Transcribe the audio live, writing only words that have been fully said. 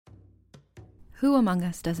Who among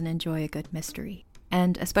us doesn't enjoy a good mystery?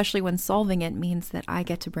 And especially when solving it means that I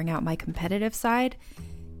get to bring out my competitive side,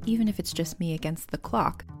 even if it's just me against the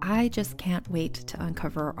clock. I just can't wait to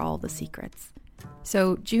uncover all the secrets.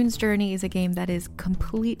 So June's Journey is a game that is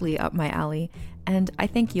completely up my alley, and I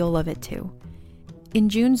think you'll love it too. In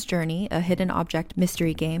June's Journey, a hidden object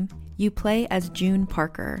mystery game, you play as June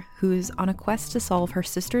Parker, who's on a quest to solve her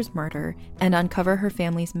sister's murder and uncover her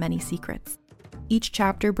family's many secrets. Each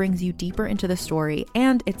chapter brings you deeper into the story,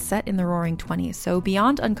 and it's set in the Roaring '20s, so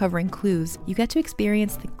beyond uncovering clues, you get to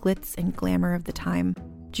experience the glitz and glamour of the time.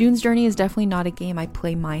 June's Journey is definitely not a game I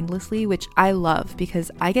play mindlessly, which I love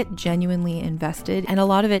because I get genuinely invested, and a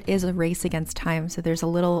lot of it is a race against time, so there's a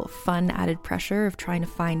little fun added pressure of trying to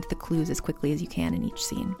find the clues as quickly as you can in each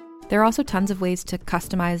scene. There are also tons of ways to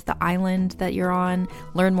customize the island that you're on,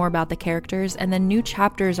 learn more about the characters, and then new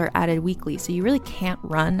chapters are added weekly, so you really can't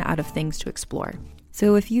run out of things to explore.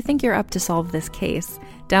 So if you think you're up to solve this case,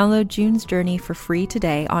 download June's Journey for free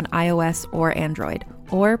today on iOS or Android,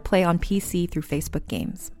 or play on PC through Facebook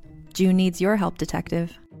Games. June needs your help,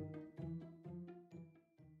 detective.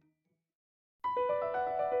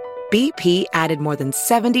 BP added more than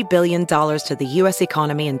 $70 billion to the U.S.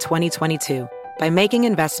 economy in 2022 by making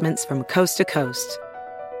investments from coast to coast.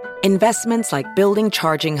 Investments like building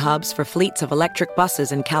charging hubs for fleets of electric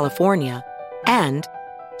buses in California and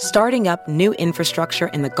starting up new infrastructure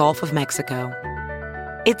in the Gulf of Mexico.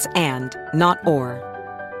 It's and, not or.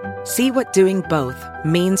 See what doing both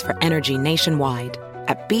means for energy nationwide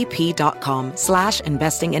at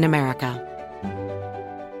bp.com/investing in America.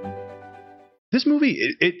 This movie,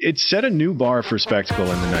 it set a new bar for spectacle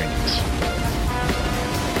in the 90s.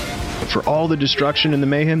 But for all the destruction and the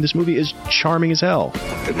mayhem, this movie is charming as hell.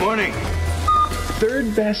 Good morning.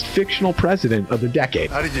 Third best fictional president of the decade.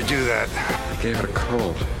 How did you do that? I gave it a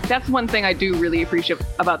cold. That's one thing I do really appreciate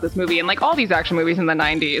about this movie. And like all these action movies in the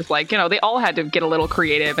 90s, like, you know, they all had to get a little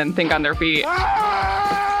creative and think on their feet.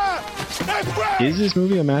 Is this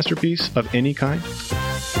movie a masterpiece of any kind?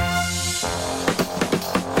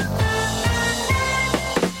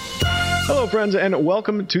 Hello, friends, and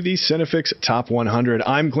welcome to the Cinefix Top 100.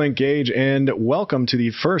 I'm Clint Gage, and welcome to the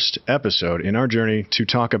first episode in our journey to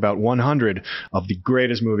talk about 100 of the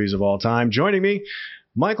greatest movies of all time. Joining me,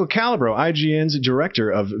 Michael Calabro, IGN's director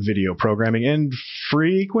of video programming and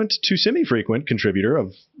frequent to semi-frequent contributor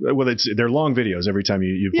of, well, they're long videos every time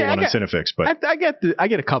you pull one on Cinefix. But I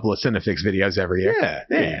get a couple of Cinefix videos every year. Yeah,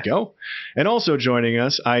 there you go. And also joining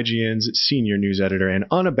us, IGN's senior news editor and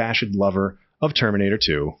unabashed lover of Terminator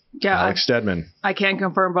 2, Alex Stedman. I can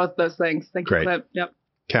confirm both those things. Thank you for that. Yep.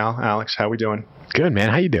 Cal, Alex, how we doing? Good,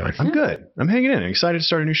 man. How you doing? I'm good. I'm hanging in. I'm excited to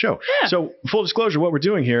start a new show. Yeah. So, full disclosure, what we're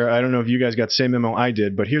doing here, I don't know if you guys got the same memo I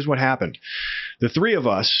did, but here's what happened. The three of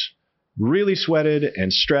us really sweated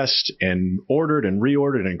and stressed and ordered and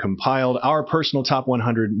reordered and compiled our personal top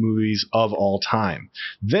 100 movies of all time.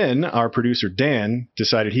 Then our producer Dan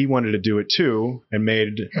decided he wanted to do it too and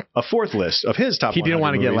made a fourth list of his top 100 He didn't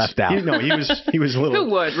want to get left out. He was a little...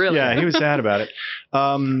 Who would, really? Yeah, he was sad about it.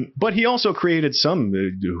 But he also created some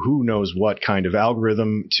who knows what kind of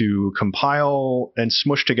algorithm to compile and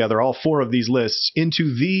smush together all four of these lists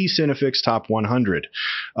into the Cinefix Top 100.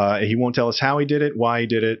 He won't tell us how he did it, why he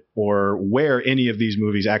did it, or where any of these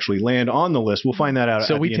movies actually land on the list. We'll find that out.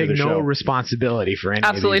 So at we the end take of the no show. responsibility for any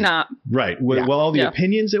Absolutely of these. not. Right. Well, all the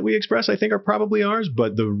opinions that we express, I think, are probably ours,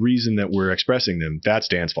 but the reason that we're expressing them, that's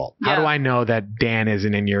Dan's fault. How do I know that Dan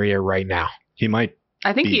isn't in your ear right now? He might.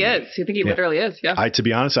 I think he is. I think he literally is. Yeah. To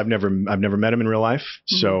be honest, I've never met him in real life,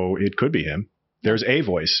 so it could be him. There's a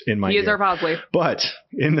voice in my ear. He is our possibly. But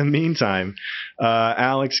in the meantime,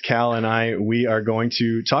 Alex, Cal, and I, we are going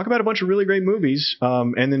to talk about a bunch of really great movies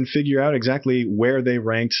and then figure out exactly where they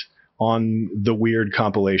ranked on the weird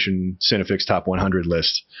compilation Cinefix Top 100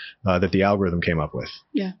 list that the algorithm came up with.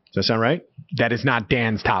 Yeah. Does that sound right? That is not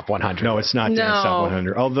Dan's top 100. No, it's not Dan's top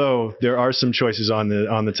 100. Although there are some choices on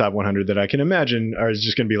the top 100 that I can imagine are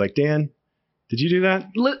just going to be like, Dan, did you do that?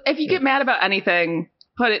 If you get mad about anything,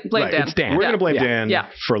 blame Dan. It's Dan. We're going to blame Dan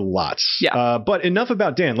for lots. Yeah. But enough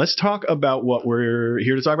about Dan. Let's talk about what we're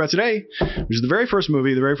here to talk about today, which is the very first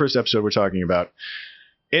movie, the very first episode we're talking about,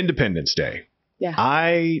 Independence Day. Yeah.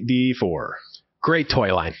 ID4. Great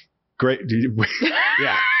toy line. Great.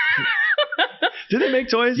 Yeah. Did they make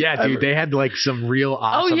toys? Yeah, dude. They had like some real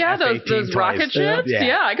awesome those toys. rocket ships?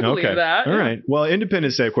 Yeah, I can believe that. All right. Well,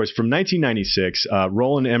 Independence Day, of course, from 1996.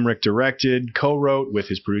 Roland Emmerich directed, co-wrote with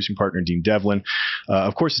his producing partner, Dean Devlin.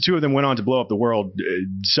 Of course, the two of them went on to blow up the world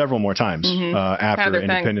several more times after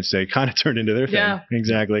Independence Day. Kind of turned into their thing. Yeah.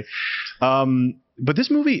 Exactly. but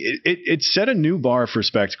this movie, it set a new bar for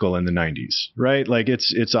spectacle in the 90s, right? Like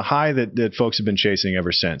it's a high that folks have been chasing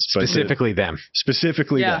ever since. But Specifically them.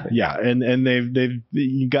 Specifically them. Yeah. And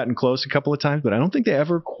they've gotten close a couple of times, but I don't think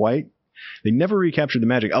they never recaptured the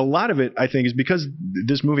magic. A lot of it, I think, is because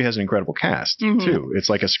this movie has an incredible cast, too. It's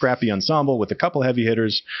like a scrappy ensemble with a couple heavy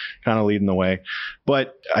hitters kind of leading the way.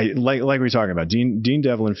 But like we were talking about, Dean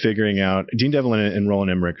Devlin and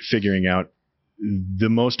Roland Emmerich figuring out the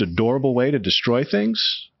most adorable way to destroy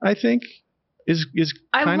things, I think, is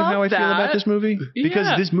kind of how I feel about this movie.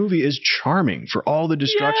 Because this movie is charming for all the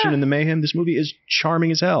destruction and the mayhem. This movie is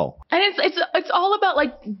charming as hell. And it's all about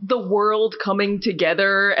like the world coming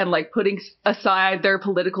together and like putting aside their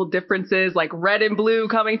political differences, like red and blue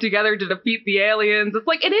coming together to defeat the aliens. It's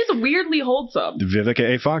like, it is weirdly wholesome.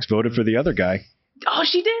 Vivica A. Fox voted for the other guy. Oh,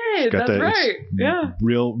 she did. That's right. Yeah.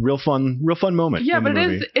 Real fun moment. Yeah, but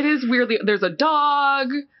it is weirdly, there's a dog.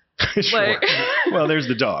 Sure. Well, there's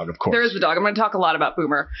the dog, of course. There is the dog. I'm going to talk a lot about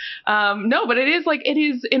Boomer. No, but it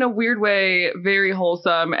is in a weird way very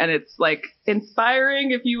wholesome, and it's like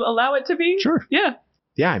inspiring if you allow it to be. Sure. Yeah.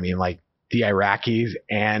 Yeah, I mean, like the Iraqis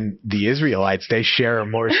and the Israelites, they share a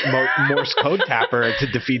Morse code tapper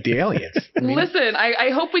to defeat the aliens. I mean, listen,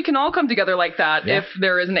 I hope we can all come together like that if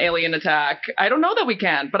there is an alien attack. I don't know that we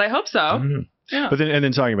can, but I hope so. Mm-hmm. Yeah. But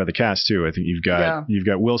then talking about the cast too, I think you've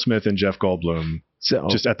got Will Smith and Jeff Goldblum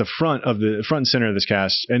just at the front and center of this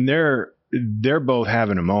cast, and they're both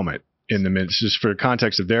having a moment in the midst, just for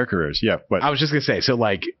context of their careers. Yeah, but I was just gonna say, so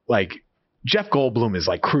like Jeff Goldblum is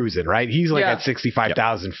like cruising, right? He's like at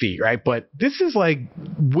 65,000 feet, right? But this is like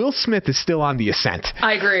Will Smith is still on the ascent.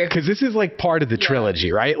 I agree. Because this is like part of the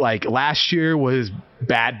trilogy, right? Like last year was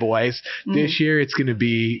Bad Boys. This year it's gonna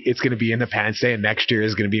be Independence Day, and next year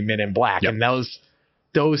is gonna be Men in Black. And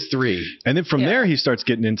those three. And then from there he starts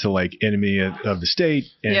getting into like Enemy of the State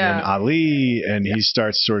and Ali, and he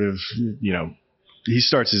starts sort of, he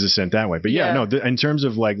starts his ascent that way. But in terms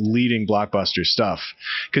of like leading blockbuster stuff,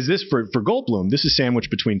 because this for Goldblum, this is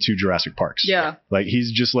sandwiched between two Jurassic Parks. Yeah. Like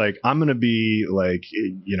he's just like, I'm going to be like,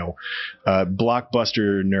 a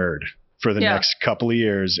blockbuster nerd for the next couple of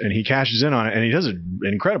years. And he cashes in on it, and he does an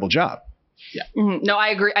incredible job. Yeah. Mm-hmm. No, I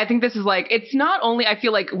agree. I think this is like, it's not only, I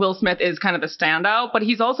feel like Will Smith is kind of the standout, but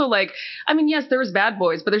he's also like, I mean, yes, there's Bad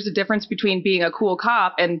Boys, but there's a difference between being a cool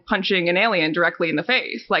cop and punching an alien directly in the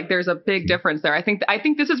face. Like there's a big difference there. I think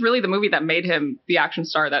this is really the movie that made him the action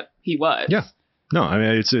star that he was. Yeah. No, I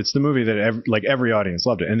mean, it's the movie that every audience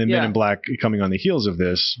loved it. And then Men in Black coming on the heels of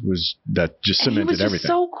this that just cemented everything. Everything.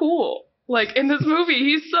 So cool. Like in this movie,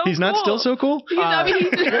 he's so He's not still so cool? He's hold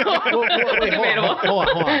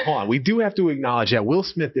on. We do have to acknowledge that Will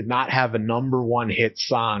Smith did not have a number one hit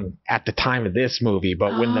song at the time of this movie,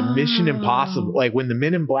 but when the Mission Impossible, like when the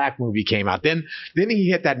Men in Black movie came out, then he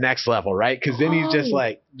hit that next level, right? Because then he's just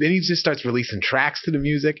like, then he just starts releasing tracks to the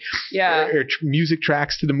music, or music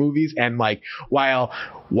tracks to the movies, and like while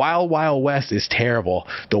Wild Wild West is terrible,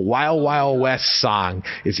 the Wild Wild West song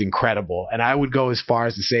is incredible, and I would go as far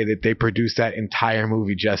as to say that they produced that entire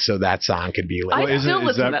movie just so that song could be lit. I still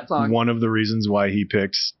listen to that song. One of the reasons why he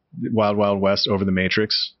picked Wild Wild West over The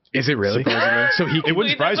Matrix? Is it really? So it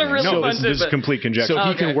wouldn't surprise me. No, this is complete conjecture. So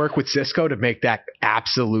he can work with Cisco to make that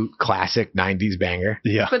absolute classic 90s banger.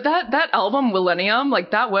 Yeah. But that album, Millennium,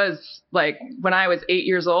 like that was like when I was 8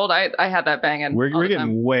 years old, I had that banging. We're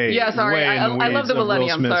getting way. Yeah, sorry. Way I love the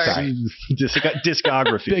Millennium. Sorry.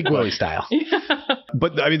 Discography. Big Willie style.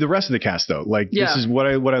 But I mean, the rest of the cast though, like this is what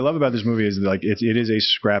I love about this movie is like it is a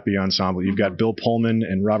scrappy ensemble. You've got Bill Pullman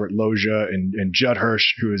and Robert Loggia and Judd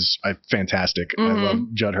Hirsch, who is fantastic. I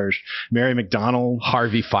love Judd Hirsch. Mary McDonnell,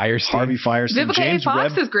 Harvey Firestein, Vivica James A.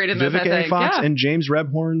 Fox is great in this. Vivica A. Fox and James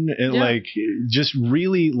Rebhorn, and like just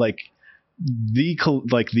really like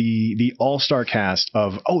the all-star cast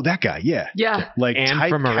of that guy, like and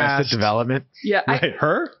from Arrested Development, right,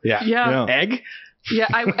 her, Egg. Yeah,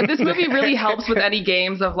 this movie really helps with any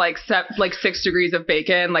games of like 6 Degrees of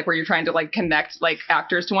Bacon, like where you're trying to like connect like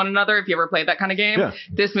actors to one another. If you ever played that kind of game,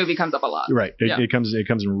 this movie comes up a lot. Right, it comes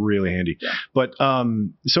in really handy. Yeah. But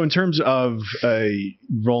so in terms of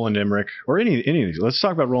Roland Emmerich or any of these, let's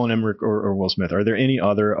talk about Roland Emmerich or Will Smith. Are there any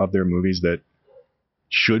other of their movies that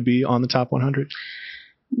should be on the top 100?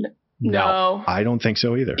 No, I don't think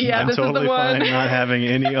so either. Yeah, I'm totally fine not having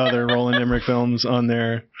any other Roland Emmerich films on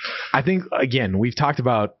there. I think, again, we've talked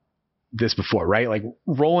about this before, right? Like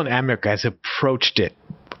Roland Emmerich has approached it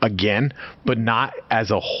again, but not as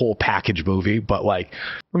a whole package movie. But like,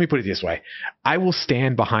 let me put it this way. I will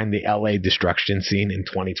stand behind the LA destruction scene in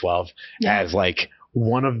 2012 as like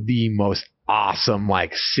one of the most awesome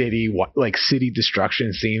like city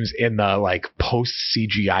destruction scenes in the like post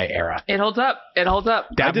CGI era. It holds up. It holds up.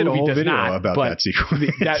 That I did a movie whole does video not, about but that sequence.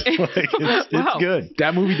 It's Wow. good.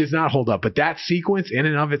 that movie does not hold up, but that sequence in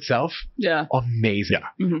and of itself, Yeah. amazing.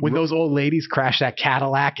 Yeah. Mhm. When those old ladies crash that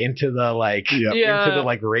Cadillac into the like Yep. Yeah. into the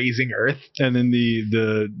like raising earth, And then the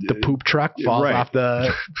the poop truck falls Right. off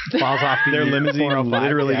the their limousine 405.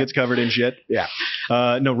 literally Yeah. gets covered in shit. Yeah.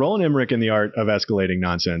 No, Roland Emmerich in the art of escalating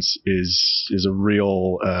nonsense is a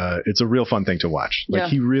real it's a real fun thing to watch. Like Yeah.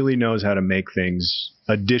 he really knows how to make things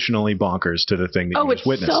additionally bonkers to the thing that Oh, you it's just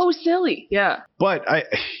witnessed. so silly. Yeah. But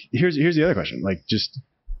here's the other question. Like, just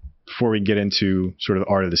before we get into sort of the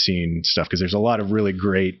art of the scene stuff, because there's a lot of really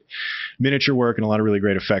great miniature work and a lot of really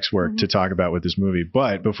great effects work to talk about with this movie.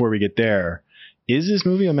 But before we get there, is this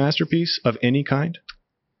movie a masterpiece of any kind?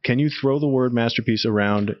 Can you throw the word masterpiece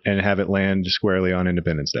around and have it land squarely on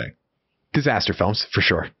Independence Day? Disaster films for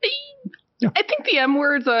sure. I think the M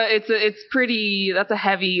word's it's pretty. That's a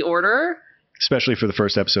heavy order. Especially for the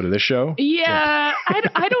first episode of this show. Yeah,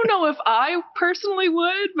 I don't know if I personally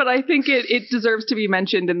would, but I think it deserves to be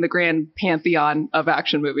mentioned in the grand pantheon of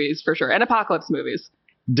action movies for sure, and apocalypse movies.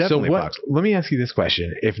 Definitely. So Fox. let me ask you this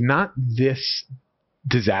question: if not this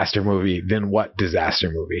disaster movie, then what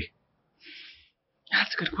disaster movie?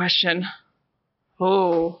 That's a good question.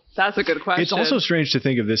 Oh, that's a good question. It's also strange to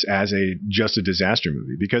think of this as just a disaster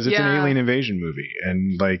movie because it's an Yeah. alien invasion movie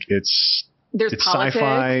and like it's There's politics.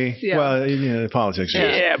 sci-fi. Yeah. Well, yeah, politics.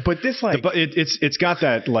 Yeah. But this like But it's got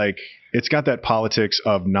that like it's got that politics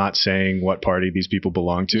of not saying what party these people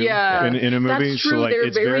belong to Yeah. in a movie. That's true. So like They're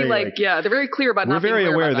it's very like they're very clear about we're not being very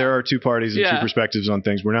clear aware about there that. are two parties and two Yeah. perspectives on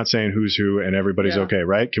things. We're not saying who's who and everybody's Yeah. okay,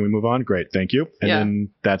 right? Can we move on? Great, thank you. And Yeah. then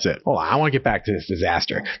that's it. hold on, I want to get back to this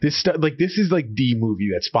disaster. This stuff like this is like the movie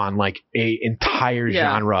that spawned like a entire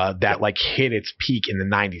Yeah. genre that like hit its peak in the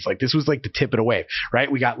 90s. Like this was like the tip of the wave,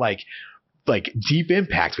 right? We got like Deep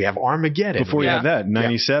Impact. We have Armageddon. Before you Yeah. have that,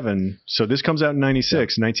 97. So this comes out in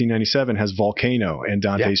 96. 1997 has Volcano and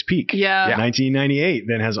Dante's Peak. Yeah. 1998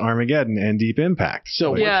 then has Armageddon and Deep Impact.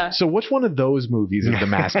 So Yeah. so which one of those movies is the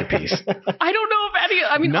masterpiece? I don't know if any.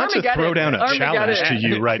 I mean, Not to Armageddon. throw down a challenge to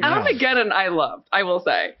you right now. Armageddon, I loved. I will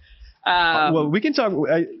say. Well, we can talk.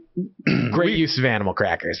 Great use of animal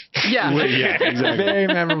crackers. Yeah. Yeah, exactly. Very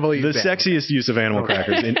memorable use. The of animal sexiest use of animal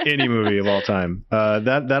crackers in any movie of all time.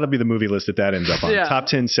 That'll be the movie list that ends up on. Yeah. Top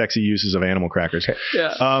 10 sexy uses of animal crackers.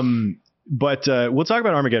 Yeah. But we'll talk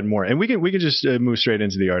about Armageddon more, and we can just move straight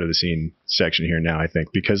into the art of the scene section here now. I think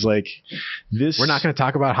because like this, We're not going to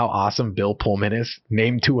talk about how awesome Bill Pullman is.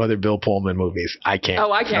 Name two other Bill Pullman movies. I can't.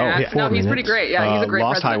 Oh, I can't. yeah. No, 4 he's pretty minutes. great. Yeah, he's a great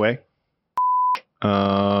Lost president. Highway.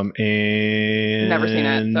 And Never seen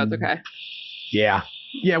it, so it's okay. Yeah.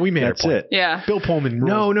 Yeah, we made That's our point. it. Yeah. Bill Pullman.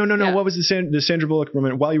 No. Yeah. What was the Sandra Bullock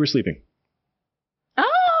moment while you were sleeping?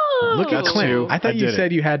 Oh. Look at Clint, two. I thought I you did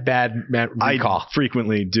said you had bad recall. I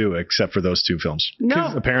frequently do, except for those two films.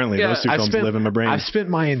 'Cause No. apparently Yeah. those two films live in my brain. I've spent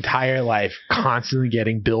my entire life constantly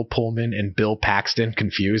getting Bill Pullman and Bill Paxton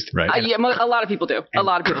confused. Right. Yeah, a lot of people do. A And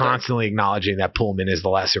lot of people do. constantly acknowledging that Pullman is the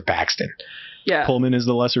lesser Paxton. Yeah. Pullman is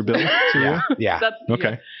the lesser Bill to you? Yeah. That's, Okay.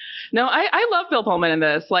 yeah. No, I love Bill Pullman in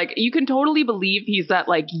this. Like, you can totally believe he's that,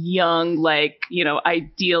 like, young, like, you know,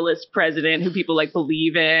 idealist president who people, like,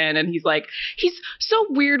 believe in. And he's so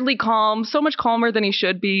weirdly calm, so much calmer than he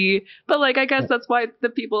should be. But, like, I guess that's why the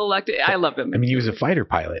people elected. I love him. I mean, he was a fighter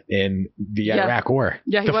pilot in the Yeah. Iraq War.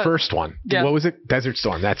 Yeah, he the was. first one. Yeah. What was it? Desert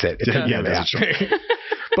Storm. That's it. It's a- Yeah, Desert Storm.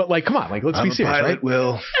 But like, come on, like, let's be serious, right?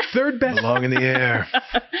 Will Third best, belong in the air.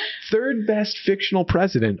 third best fictional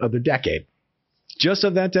president of the decade. Just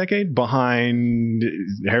of that decade, behind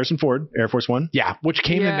Harrison Ford, Air Force One. Yeah, which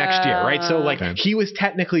came the next year, right? So like, Okay. he was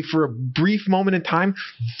technically, for a brief moment in time,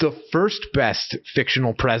 the first best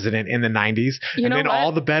fictional president in the 90s, You and know then what?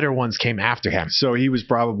 all the better ones came after him. So he was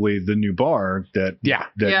probably the new bar that Yeah.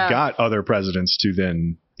 Yeah. got other presidents to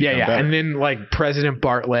then Yeah, become yeah, better. and then like President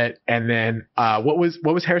Bartlett, and then what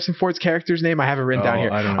was Harrison Ford's character's name? I have it written down Oh,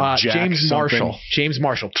 here. I don't know. Jack James something. Marshall. James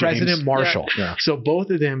Marshall. President Marshall. Yeah. So both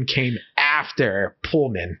of them came after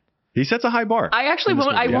Pullman. He sets a high bar. I actually in this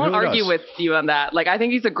won't. I movie. won't really argue does. with you on that. Like, I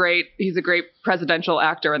think he's a great presidential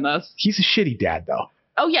actor in this. He's a shitty dad, though.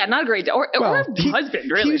 Oh yeah, not a great or Well, a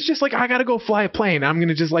husband. Really, He was just like, I gotta go fly a plane. I'm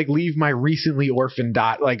gonna just like leave my recently orphaned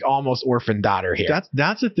almost orphaned daughter here.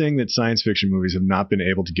 That's the thing that science fiction movies have not been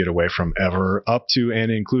able to get away from ever, up to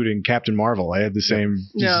and including Captain Marvel. I had the same,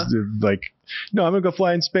 Yeah. like no, I'm gonna go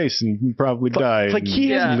fly in space and probably die. Like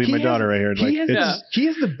and leave my daughter right here. Like, he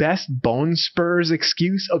has the best bone spurs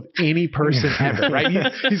excuse of any person ever,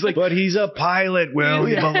 right? He's like, but he's a pilot. Will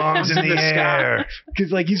he belongs in the air?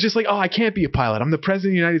 Because like he's just like, oh, I can't be a pilot. I'm the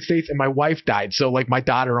president of the United States, and my wife died, so like my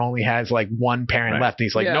daughter only has like one parent left. And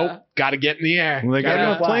he's like, nope, got to get in the air. Well, they got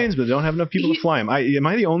enough planes, but they don't have enough people to fly them. Am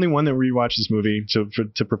I the only one that rewatched this movie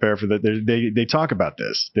to prepare for that? They talk about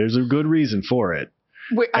this. There's a good reason for it.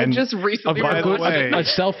 Wait, I just recently a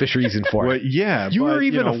selfish reason for it. Well, yeah, you were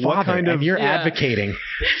even a father, and you're advocating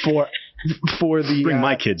for the bring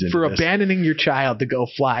my kids in for abandoning your child to go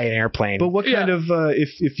fly an airplane. But what kind of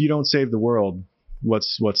if you don't save the world?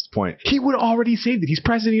 What's the point? He would have already saved it. He's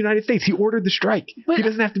president of the United States. He ordered the strike. But he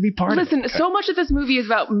doesn't have to be part of it. Listen, so much of this movie is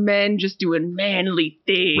about men just doing manly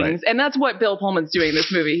things. Right. And that's what Bill Pullman's doing in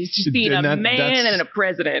this movie. He's just being a man and a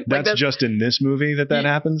president. That's just in this movie that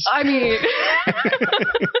happens? I mean,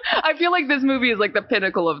 I feel like this movie is like the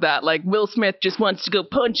pinnacle of that. Like Will Smith just wants to go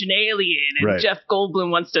punch an alien and Jeff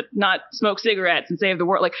Goldblum wants to not smoke cigarettes and save the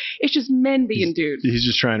world. Like, it's just men being dudes. He's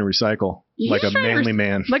just trying to recycle. Like a manly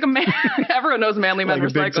man. Like a man. Everyone knows manly men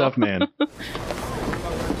recycle. Like a big tough man.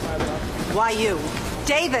 Why you?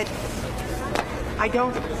 David! I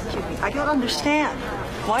don't understand.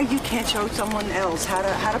 Why you can't show someone else how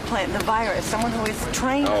to plant the virus? Someone who is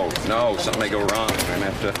trained. Oh, no, something may go wrong. I'm going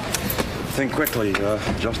to have to think quickly,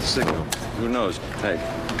 adjust the signal. Who knows? Hey,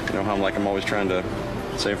 you know how I'm always trying to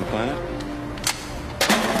save the planet?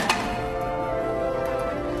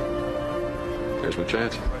 Here's my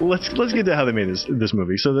chance. Let's get to how they made this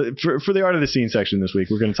movie. So for the art of the scene section this week,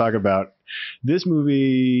 we're going to talk about this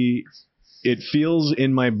movie. It feels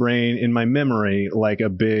in my brain, in my memory, like a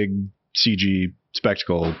big CG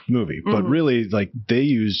spectacle movie, but really, like, they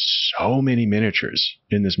use so many miniatures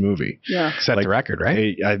in this movie. Yeah, set the record,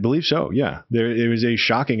 right? I believe so. Yeah, there was a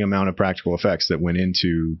shocking amount of practical effects that went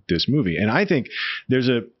into this movie, and I think there's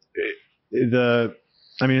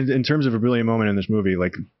in terms of a brilliant moment in this movie,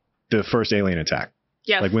 like the first alien attack.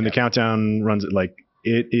 Yeah, like when the countdown runs, like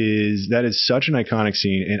that is such an iconic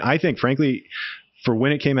scene, and I think, frankly, for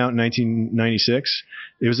when it came out in 1996,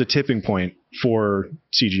 it was a tipping point for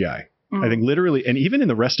CGI. I think literally, and even in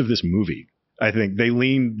the rest of this movie, I think they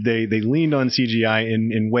leaned on CGI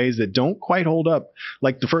in ways that don't quite hold up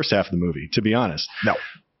like the first half of the movie, to be honest. No.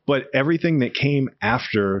 But everything that came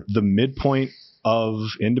after the midpoint of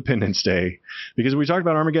Independence Day, because we talked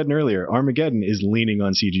about Armageddon earlier, Armageddon is leaning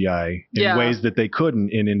on CGI in ways that they couldn't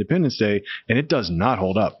in Independence Day, and it does not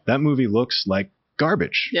hold up. That movie looks like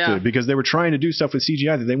garbage because they were trying to do stuff with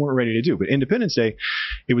CGI that they weren't ready to do. But Independence Day,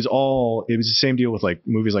 it was the same deal with like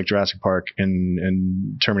movies like Jurassic Park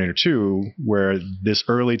and Terminator 2, where this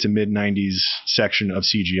early to mid 90s section of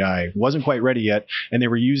CGI wasn't quite ready yet, and they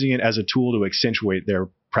were using it as a tool to accentuate their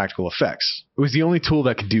practical effects. It was the only tool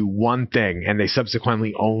that could do one thing, and they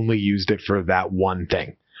subsequently only used it for that one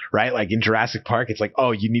thing. Right? Like in Jurassic Park, it's like,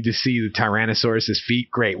 oh, you need to see the Tyrannosaurus's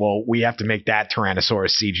feet. Great. Well, we have to make that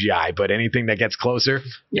Tyrannosaurus CGI, but anything that gets closer.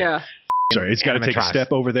 Yeah. Sorry, it's got to take a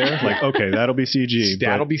step over there. Like, okay, that'll be CG.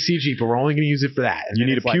 That'll be CG, but we're only going to use it for that. And you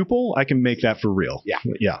need a pupil? I can make that for real. Yeah.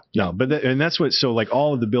 Yeah. No, but that's what, so like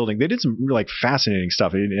all of the building, they did some like fascinating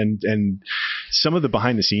stuff. And some of the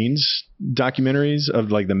behind the scenes documentaries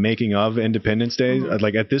of like the making of Independence Day,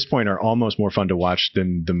 like at this point are almost more fun to watch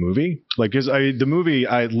than the movie. Like, cause the movie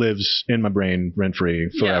lives in my brain rent free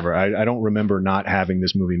forever. Yeah. I don't remember not having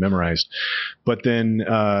this movie memorized, but then,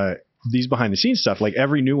 these behind the scenes stuff, like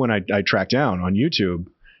every new one I track down on YouTube,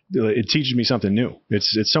 it teaches me something new.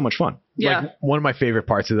 It's so much fun. Yeah. Like one of my favorite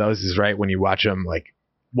parts of those is right when you watch them, like,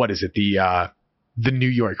 what is it? The New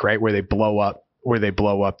York, right? Where they blow up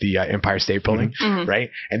the Empire State Building, right?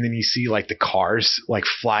 And then you see like the cars like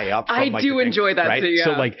fly up. From, I do enjoy that right? too. Yeah.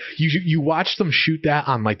 So like you watch them shoot that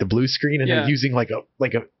on like the blue screen, and they're using like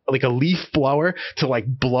a leaf blower to like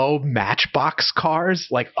blow Matchbox cars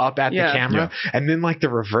like up at the camera, and then like the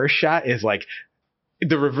reverse shot is like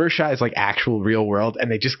actual real world, and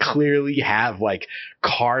they just clearly have like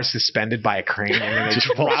cars suspended by a crane, and then they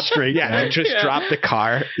just drop straight. Drop the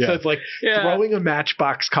car. Yeah. So it's like throwing a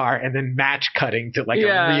Matchbox car and then match cutting to like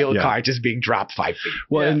a real car just being dropped 5 feet.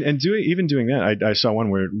 Well, and doing that, I saw one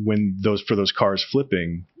where when those cars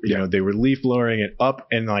flipping, you know, they were leaf blowing it up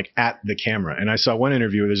and like at the camera. And I saw one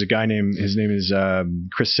interview. There's a guy his name is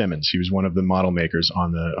Chris Simmons. He was one of the model makers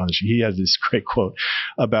on the show. He has this great quote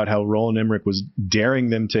about how Roland Emmerich was daring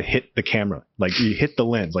them to hit the camera, like you hit the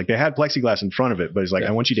lens. Like they had plexiglass in front of it, but he's like,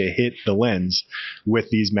 I want you to hit the lens with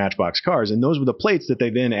these Matchbox cars. And those were the plates that they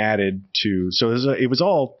then added to. So it was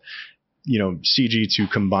all, you know, CG to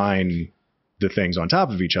combine the things on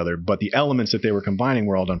top of each other, but the elements that they were combining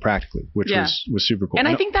were all done practically, which was super cool. And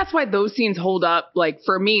I think that's why those scenes hold up, like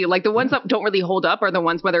for me, like the ones that don't really hold up are the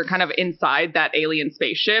ones where they're kind of inside that alien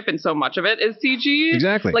spaceship and so much of it is CG.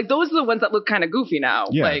 Exactly. Like those are the ones that look kind of goofy now.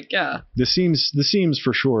 Yeah. Like, The seams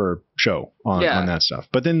for sure show on that stuff.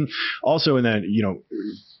 But then also in that,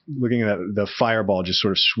 looking at the fireball just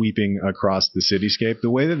sort of sweeping across the cityscape, the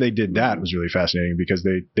way that they did that was really fascinating because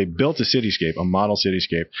they built a cityscape, a model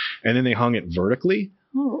cityscape, and then they hung it vertically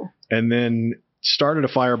and then started a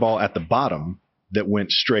fireball at the bottom that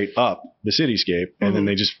went straight up the cityscape. And then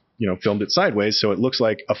they just, filmed it sideways. So it looks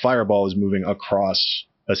like a fireball is moving across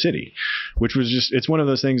a city, which was just, it's one of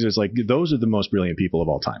those things. It's like, those are the most brilliant people of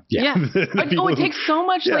all time. It takes so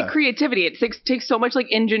much like creativity. It takes so much like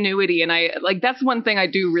ingenuity. And I like, that's one thing I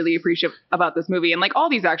do really appreciate about this movie. And like all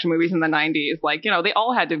these action movies in the 90s, like, they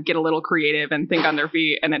all had to get a little creative and think on their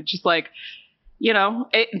feet. And it's just like,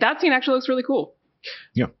 that scene actually looks really cool.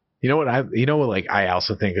 Yeah. I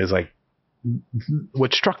also think is like,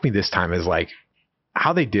 what struck me this time is like,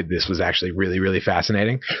 how they did this was actually really, really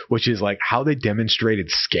fascinating, which is like how they demonstrated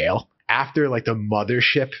scale after like the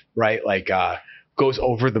mothership, right? Like, goes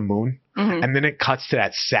over the moon and then it cuts to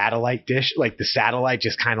that satellite dish, like the satellite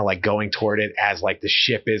just kind of like going toward it as like the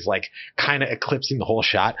ship is like kind of eclipsing the whole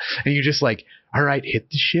shot. And you're just like, all right, hit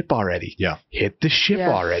the ship already. Yeah. Hit the ship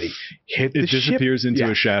already. Hit the ship. It disappears into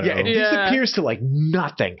a shadow. Yeah, it disappears to like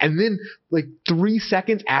nothing. And then like 3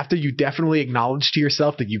 seconds after you definitely acknowledge to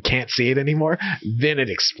yourself that you can't see it anymore, then it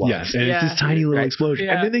explodes. Yes, and it's this tiny little explosion.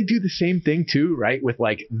 And then they do the same thing too, right? With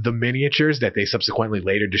like the miniatures that they subsequently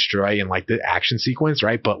later destroy in like the action sequence,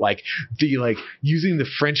 right? But like the like using the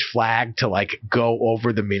French flag to like go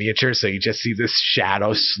over the miniature. So you just see this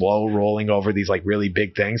shadow slow rolling over these like really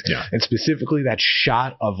big things. Yeah. And specifically that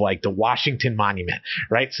shot of like the Washington Monument,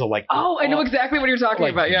 right? So like, I know exactly what you're talking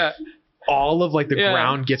about. Yeah. All of like the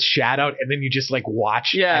ground gets shadowed, and then you just like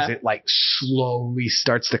watch as it like slowly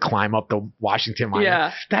starts to climb up the Washington Monument.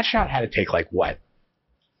 Yeah. That shot had to take like what?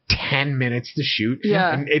 10 minutes to shoot.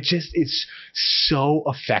 Yeah. And it's so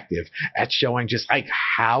effective at showing just like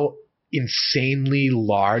how insanely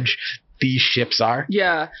large these ships are.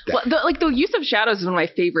 Yeah. Well, the use of shadows is one of my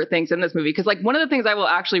favorite things in this movie, because like one of the things I will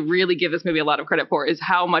actually really give this movie a lot of credit for is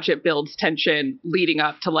how much it builds tension leading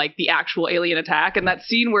up to like the actual alien attack. And that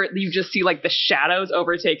scene where you just see like the shadows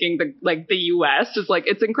overtaking the US is like,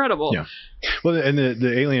 it's incredible. Yeah. Well, and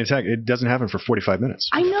the alien attack, it doesn't happen for 45 minutes.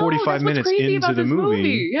 I know. 45 minutes into the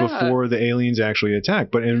movie before the aliens actually attack.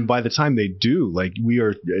 And by the time they do, like we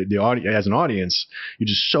are the audience, as an audience, you're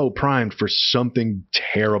just so primed for something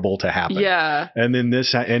terrible to happen. Yeah. And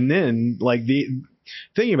then like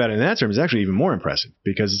thinking about it in that term is actually even more impressive,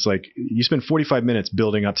 because it's like you spend 45 minutes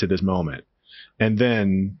building up to this moment, and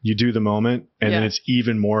then you do the moment, and then it's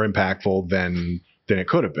even more impactful than it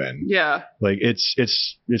could have been. Yeah. Like it's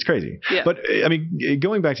crazy. Yeah. But I mean,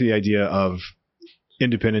 going back to the idea of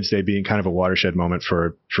Independence Day being kind of a watershed moment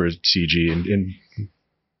for CG and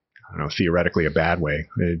I don't know, theoretically a bad way.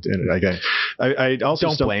 I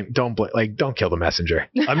also don't kill the messenger.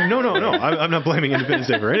 I'm not blaming Independence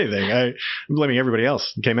Day for anything. I'm blaming everybody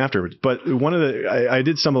else who came afterwards. But I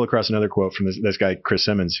did stumble across another quote from this guy, Chris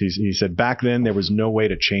Simmons. He said, back then there was no way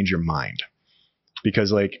to change your mind,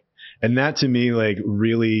 because like, and that to me like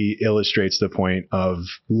really illustrates the point of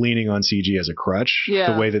leaning on CG as a crutch,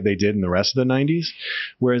 the way that they did in the rest of the 90s.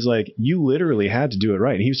 Whereas like you literally had to do it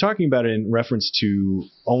right. And he was talking about it in reference to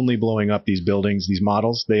only blowing up these buildings, these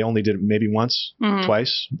models. They only did it maybe once,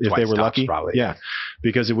 twice, if they were lucky. Probably. Yeah.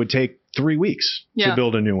 Because it would take 3 weeks to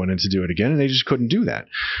build a new one and to do it again. And they just couldn't do that.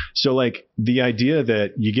 So like the idea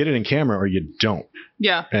that you get it in camera or you don't.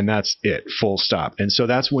 Yeah. And that's it, full stop. And so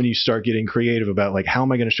that's when you start getting creative about like, how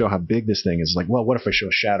am I going to show how big this thing is? Like, well, what if I show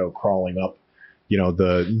a shadow crawling up, the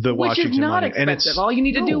Washington Which is not Monument? expensive. All you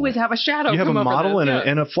need to do is have a shadow. You have come a model over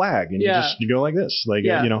and a flag, and you go like this, like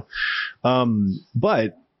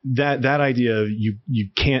but that idea of you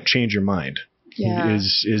can't change your mind.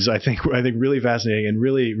 Is I think really fascinating, and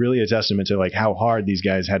really a testament to like how hard these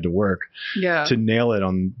guys had to work to nail it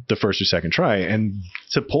on the first or second try, and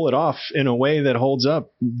to pull it off in a way that holds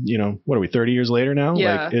up. What are we, 30 years later now?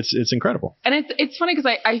 Like it's incredible. And it's funny because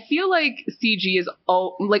I feel like CG is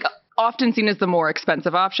often seen as the more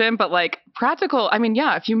expensive option, but like practical, I mean,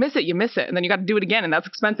 if you miss it, you miss it, and then you got to do it again, and that's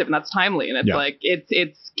expensive and that's timely, and it's like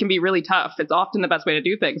it can be really tough. It's often the best way to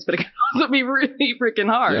do things, but it can also be really freaking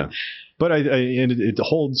hard. Yeah. But it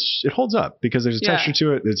holds up because there's a texture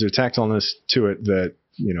to it. There's a tactileness to it that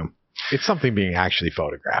It's something being actually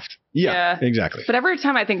photographed. Yeah, exactly. But every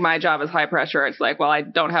time I think my job is high pressure, it's like, well, I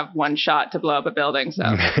don't have one shot to blow up a building, so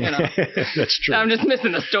That's true. I'm just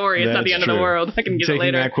missing the story. It's not the end of the world. I can get it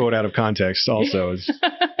later. Taking that quote out of context also is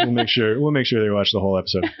we'll make sure they watch the whole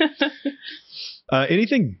episode.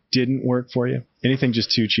 Anything didn't work for you? Anything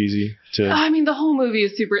just too cheesy to? I mean, the whole movie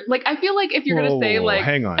is super. Like, I feel like if you're gonna say like,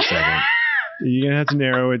 hang on a second, you're gonna have to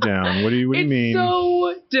narrow it down. What do you mean? It's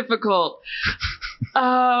so difficult.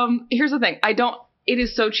 Here's the thing. It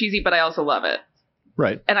is so cheesy, but I also love it.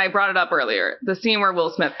 Right. And I brought it up earlier. The scene where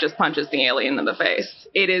Will Smith just punches the alien in the face.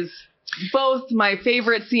 It is both my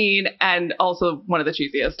favorite scene and also one of the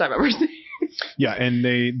cheesiest I've ever seen. Yeah, and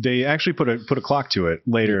they actually put a clock to it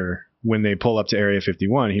later. When they pull up to Area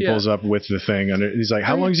 51, he pulls up with the thing under. He's like,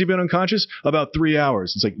 "How long has he been unconscious? About 3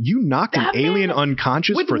 hours." It's like, you knocked an alien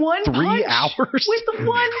unconscious for 3 hours with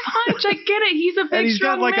one punch. I get it. He's a big, and he's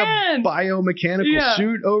got like man. A biomechanical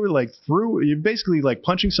suit over, like through. You're basically like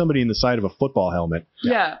punching somebody in the side of a football helmet.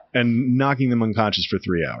 Yeah. And knocking them unconscious for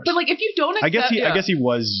 3 hours. But like, if you don't, accept, I guess he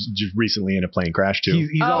was just recently in a plane crash too.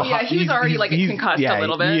 He was already like concussed a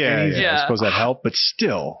little bit. Yeah. I suppose that helped, but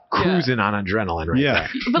still cruising on adrenaline right there.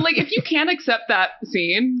 But like, if you can't accept that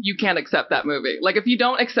scene, you can't accept that movie. Like, if you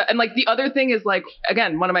don't accept, and like the other thing is like,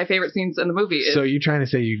 again, one of my favorite scenes in the movie is. So you're trying to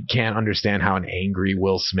say you can't understand how an angry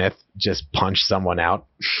Will Smith just punched someone out?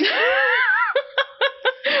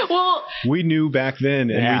 Well, we knew back then,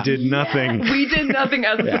 and we did nothing. We did nothing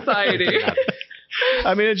as a society.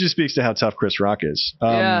 I mean, it just speaks to how tough Chris Rock is.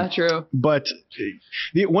 Yeah, true. But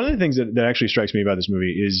one of the things that actually strikes me about this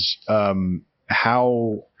movie is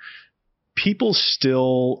how people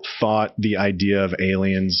still thought the idea of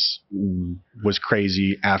aliens was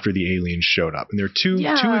crazy after the aliens showed up. And there are two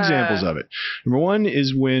examples of it. Number one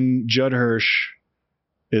is when Judd Hirsch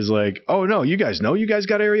is like, "Oh no, you guys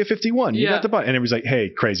got Area 51. You got the button." And everybody's like, "Hey,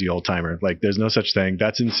 crazy old timer. Like, there's no such thing.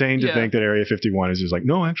 That's insane to think that Area 51 is." Just like,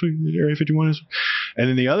 "No, actually, Area 51 is." And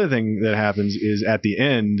then the other thing that happens is at the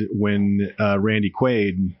end when Randy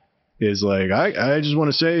Quaid is like, I just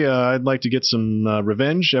want to say I'd like to get some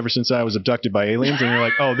revenge ever since I was abducted by aliens. And you're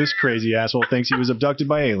like, oh, this crazy asshole thinks he was abducted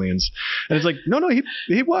by aliens. And it's like, no,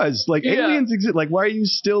 he was. Like, aliens exist. Like, why are you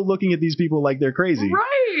still looking at these people like they're crazy?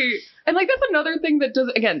 Right. And like, that's another thing that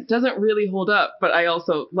doesn't really hold up, but I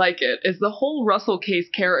also like it, is the whole Russell Case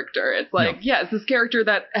character. It's like, it's this character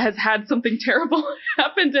that has had something terrible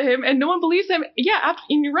happen to him and no one believes him. Yeah.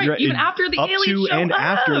 And you're right. Even after the aliens showed up.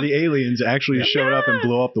 After the aliens actually showed up and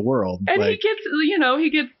blew up the world. And he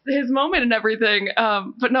gets his moment and everything.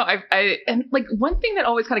 But no, and like, one thing that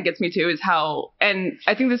always kind of gets me too is how, and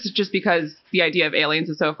I think this is just because the idea of aliens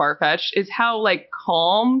is so far-fetched, is how like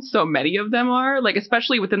calm so many of them are, like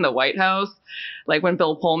especially within the White House. Like when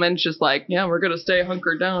Bill Pullman's just like, yeah, we're gonna stay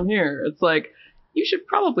hunkered down here. It's like, you should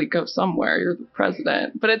probably go somewhere. You're the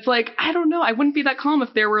president. But it's like, I don't know. I wouldn't be that calm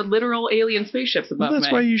if there were literal alien spaceships above me.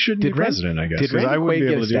 That's why you shouldn't be president, I guess. Did Randy Quaid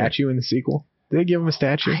get a statue in the sequel? Did they give him a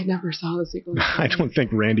statue? I never saw the sequel. I don't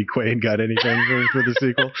think Randy Quaid got anything for the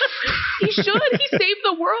sequel. He should. He saved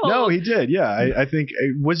the world. No, he did. Yeah, I think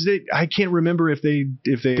was it. I can't remember if they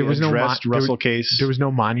addressed Russell Case. There was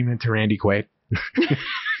no monument to Randy Quaid.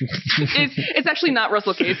 It's actually not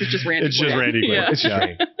Russell Case. It's just Randy. It's just Randy Quaid. Yeah. It's just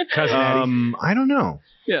Cousin Eddie. I don't know.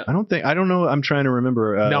 Yeah. I don't know. I'm trying to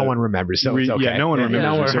remember. No one remembers. So it's okay. Yeah, no one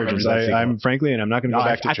remembers Resurgence. I'm frankly, and I'm not going to go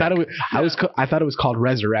back to. I thought it was called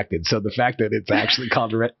Resurrected. So the fact that it's actually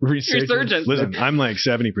called Resurgence. Listen, I'm like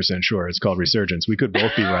 70% sure it's called Resurgence. We could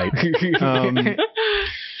both be right.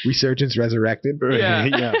 Resurgence, Resurrected.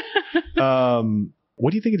 Yeah.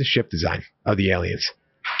 What do you think of the ship design of the aliens?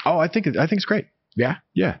 Oh, I think it's great. Yeah.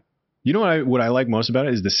 Yeah. You know what I like most about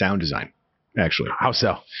it is the sound design. Actually, how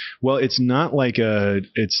so? Well, it's not like a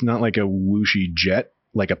whooshy jet,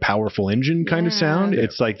 like a powerful engine kind of sound.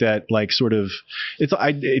 It's like that, like sort of.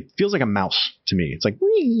 It feels like a mouse to me. It's like,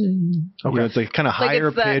 okay, it's like kind of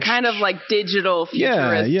higher pitch, pitch, kind of like digital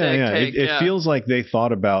futuristic. Yeah. It feels like they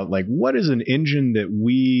thought about like, what is an engine that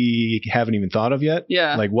we haven't even thought of yet?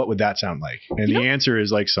 Yeah, like what would that sound like? And the answer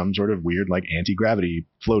is like some sort of weird like anti-gravity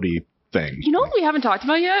floaty thing. You know what we haven't talked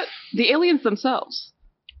about yet? The aliens themselves.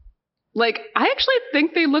 Like, I actually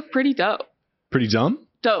think they look pretty dope. Pretty dumb?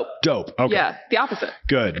 Dope. Okay. Yeah, the opposite.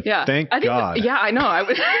 Good. Yeah. Thank God. I know. I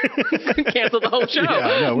would cancel the whole show.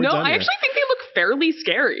 No, I actually think they look fairly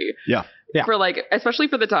scary. Yeah. For like, especially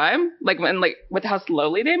for the time, like when like with how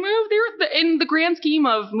slowly they move, they're in the grand scheme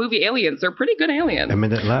of movie aliens, they're pretty good aliens. A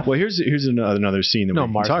minute left. Well, here's another scene that we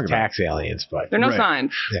can talk about. Tax aliens, but they're no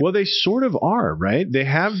sign. Yeah. Well, they sort of are, right? They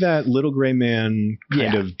have that little gray man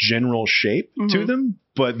kind of general shape to them,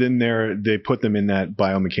 but then they put them in that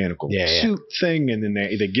biomechanical suit thing, and then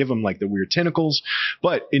they give them like the weird tentacles.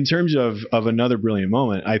 But in terms of another brilliant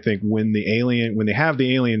moment, I think when they have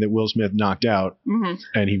the alien that Will Smith knocked out,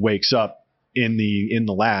 and he wakes up in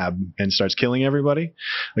the lab and starts killing everybody,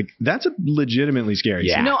 like that's a legitimately scary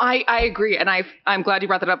scene. No, I agree, and I'm glad you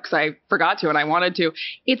brought that up because I forgot to and I wanted to.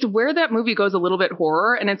 It's where that movie goes a little bit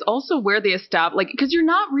horror, and it's also where they establish, like, because you're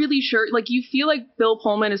not really sure, like you feel like Bill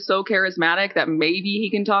Pullman is so charismatic that maybe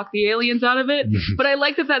he can talk the aliens out of it. But I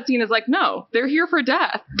like that scene is like, no, they're here for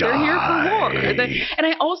death. They're here for war. And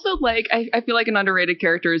I also like, I feel like an underrated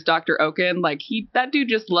character is Dr. Oken. Like that dude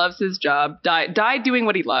just loves his job. Died doing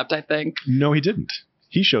what he loved, I think. No, he didn't.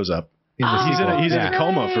 He shows up. He's in a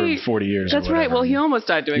coma for 40 years. That's right. Well, he almost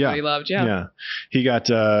died doing what he loved. Yeah. He got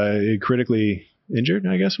critically injured,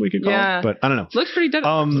 I guess we could call it. But I don't know. Looks pretty dead.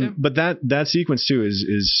 But that sequence too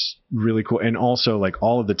is really cool, and also like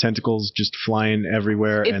all of the tentacles just flying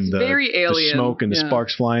everywhere, and the smoke and the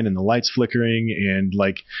sparks flying and the lights flickering, and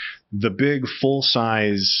like the big full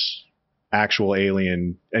size actual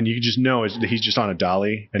alien, and you just know he's just on a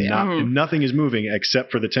dolly, and and nothing is moving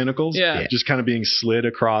except for the tentacles just kind of being slid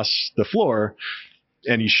across the floor.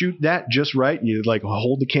 And you shoot that just right. You like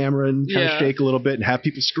hold the camera and kind of shake a little bit and have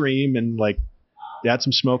people scream and like add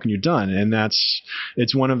some smoke and you're done. And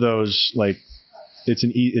it's one of those, like, it's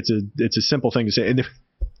a simple thing to say. And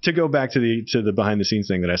to go back to the behind the scenes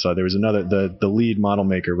thing that I saw, there was another, the lead model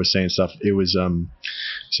maker was saying stuff. It was,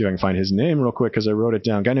 see if I can find his name real quick, cause I wrote it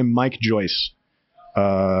down. A guy named Mike Joyce,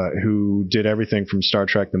 who did everything from Star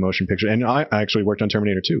Trek, the motion picture. And I actually worked on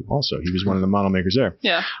Terminator 2 also. He was one of the model makers there.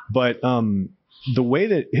 Yeah. But, the way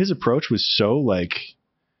that his approach was so like,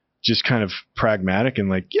 just kind of pragmatic and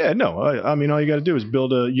like, I mean, all you got to do is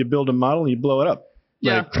build a model and you blow it up.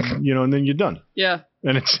 Yeah. Like, and then you're done. Yeah.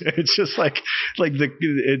 And it's just like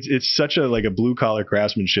it's such a like a blue collar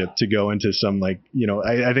craftsmanship to go into some like,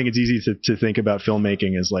 I think it's easy to think about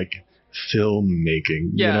filmmaking as like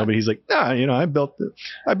filmmaking, but he's like, I built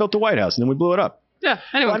the White House and then we blew it up. Yeah,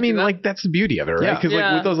 well, I mean, like that's the beauty of it, right? Because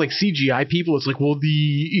like with those like CGI people, it's like, well,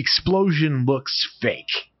 the explosion looks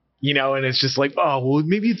fake, and it's just like, oh, well,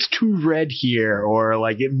 maybe it's too red here, or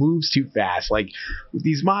like it moves too fast. Like with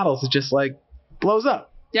these models, it just like blows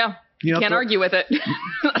up. Yeah, you can't argue with it.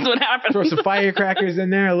 That's what happens. Throw some firecrackers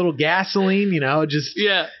in there, a little gasoline, just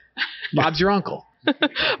Bob's your uncle.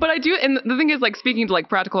 But I do, and the thing is, like, speaking to like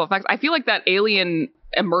practical effects, I feel like that alien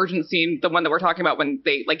emergent scene, the one that we're talking about when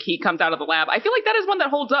he comes out of the lab, I feel like that is one that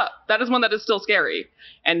holds up. That is one that is still scary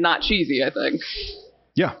and not cheesy, I think.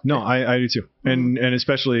 Yeah, no, I do too. And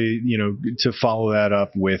especially, to follow that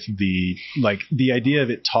up with the idea of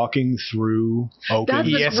it talking through That's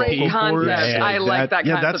a great concept. I like that concept.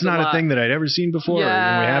 Yeah, that's not a thing that I'd ever seen before,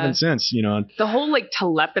 and we haven't since, The whole like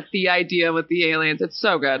telepathy idea with the aliens, it's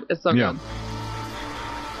so good. It's so good.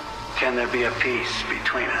 Can there be a peace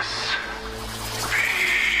between us?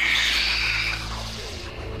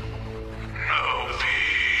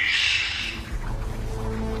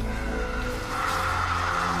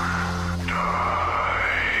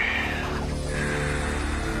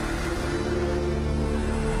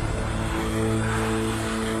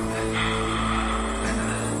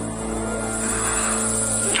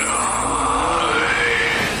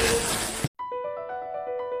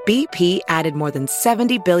 BP added more than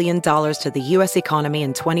 $70 billion to the U.S. economy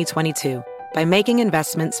in 2022 by making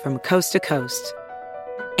investments from coast to coast.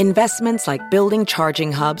 Investments like building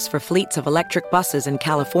charging hubs for fleets of electric buses in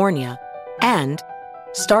California and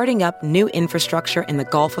starting up new infrastructure in the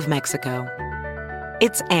Gulf of Mexico.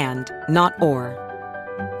 It's and, not or.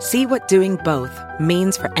 See what doing both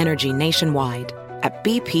means for energy nationwide at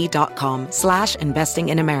bp.com/investing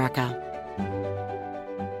in America.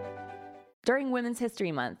 During Women's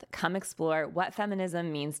History Month, come explore what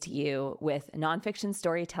feminism means to you with nonfiction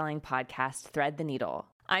storytelling podcast Thread the Needle.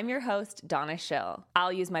 I'm your host, Donna Schill.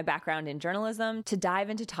 I'll use my background in journalism to dive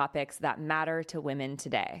into topics that matter to women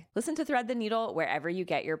today. Listen to Thread the Needle wherever you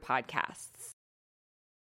get your podcasts.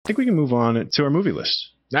 I think we can move on to our movie list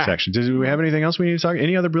section. Do we have anything else we need to talk?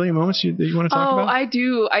 Any other brilliant moments that you want to talk about? I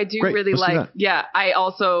do Great, really like. I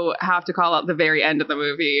also have to call out the very end of the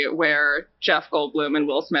movie where Jeff Goldblum and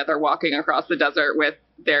Will Smith are walking across the desert with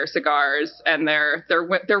their cigars, and their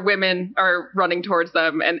women are running towards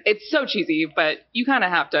them, and it's so cheesy, but you kind of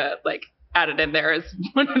have to like add it in there as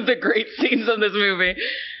one of the great scenes of this movie.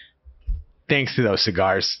 Thanks to those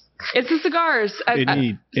cigars. It's the cigars.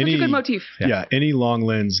 Any a good motif. Yeah, any long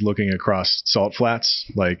lens looking across salt flats,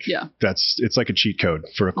 it's like a cheat code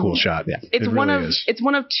for a cool shot. Yeah, it's one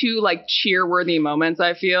of two like cheer-worthy moments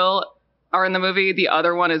I feel are in the movie. The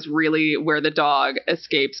other one is really where the dog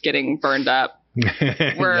escapes getting burned up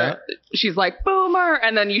where she's like Boomer,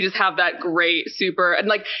 and then you just have that great super, and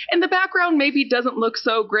like in the background maybe doesn't look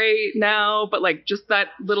so great now, but like just that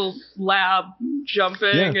little lab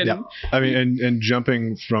jumping I mean, and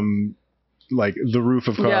jumping from like the roof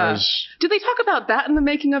of cars. Did they talk about that in the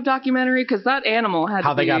making of documentary? Because that animal had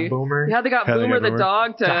how they got Boomer, the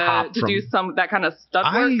dog to do some that kind of stuff.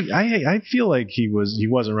 I feel like he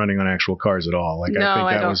wasn't running on actual cars at all. Like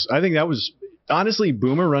I think that was honestly,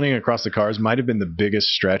 Boomer running across the cars might have been the biggest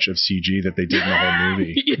stretch of CG that they did in the whole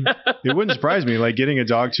movie. It wouldn't surprise me, like getting a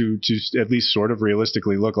dog to at least sort of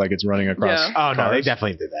realistically look like it's running across cars. No, they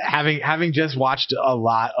definitely did that. Having just watched a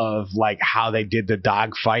lot of like how they did the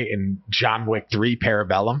dog fight in John Wick 3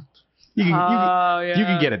 Parabellum. You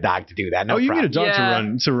can get a dog to do that. No problem. You can get a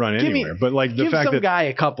dog to run anywhere. But like the fact that guy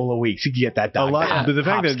a couple of weeks, he can get that dog. But the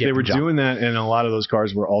fact that they were doing that, and a lot of those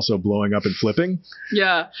cars were also blowing up and flipping.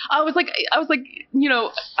 Yeah, I was like, you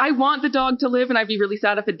know, I want the dog to live, and I'd be really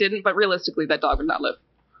sad if it didn't. But realistically, that dog would not live.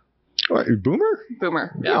 What, Boomer?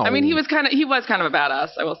 Yeah. No. I mean, he was kind of a badass,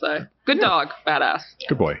 I will say. Good dog, badass.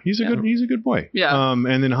 Good boy. He's a good boy. Yeah. And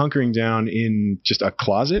then hunkering down in just a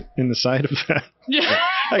closet in the side of that. Yeah.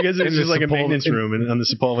 I guess it's just like a maintenance room on the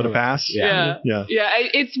Sepulveda Pass. Yeah.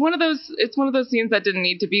 It's one of those scenes that didn't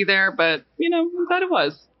need to be there, but you know, I'm glad it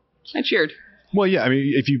was. I cheered. Well, yeah, I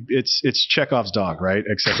mean, it's Chekhov's dog, right?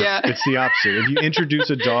 Except it's the opposite. If you introduce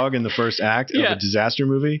a dog in the first act of a disaster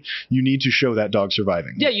movie, you need to show that dog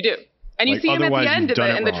surviving. Yeah, you do. And you see him at the end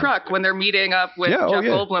in the truck when they're meeting up with Jeff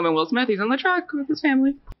Goldblum and Will Smith. He's in the truck with his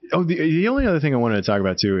family. Oh, the only other thing I wanted to talk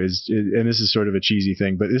about too is, and this is sort of a cheesy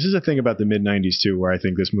thing, but this is a thing about the mid-90s too, where I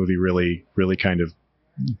think this movie really, really kind of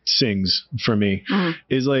sings for me,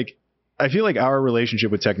 is like, I feel like our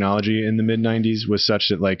relationship with technology in the mid-90s was such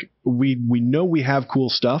that like we know we have cool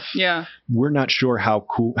stuff. Yeah. We're not sure how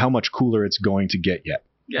much cooler it's going to get yet.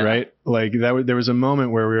 Yeah. Right? Like there was a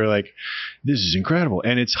moment where we were like, this is incredible.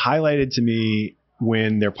 And it's highlighted to me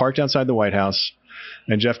when they're parked outside the White House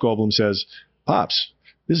and Jeff Goldblum says, "Pops,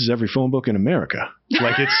 this is every phone book in America."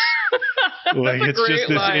 Like it's like it's just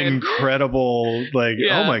this incredible, like,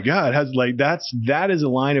 oh my God, that is a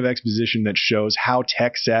line of exposition that shows how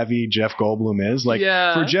tech savvy Jeff Goldblum is. Like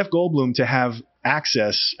for Jeff Goldblum to have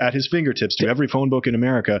access at his fingertips to every phone book in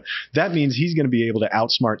America, that means he's going to be able to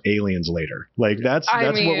outsmart aliens later. Like that's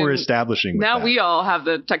what we're establishing. Now we all have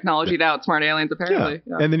the technology to outsmart aliens, apparently.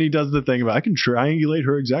 Yeah. And then he does the thing about, I can triangulate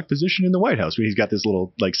her exact position in the White House. He's got this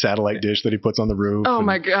little like satellite dish that he puts on the roof. Oh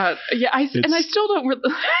my God. Yeah. I still don't,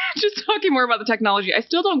 just talking more about the technology, I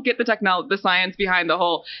still don't get the science behind the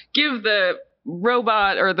whole give the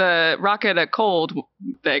robot or the rocket a cold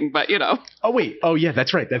thing, but you know. Oh wait. Oh yeah,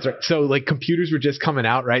 that's right. So like computers were just coming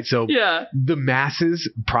out, right? So the masses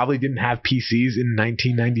probably didn't have PCs in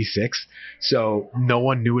 1996, so no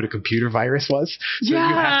one knew what a computer virus was. So you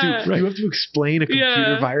have to explain a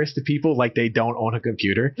computer virus to people like they don't own a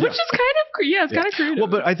computer. Which is kind of kind of creative. Well,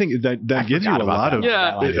 but I think that gives you a lot of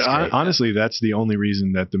honestly, that's the only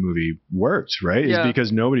reason that the movie worked, right? Is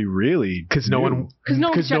because nobody really no one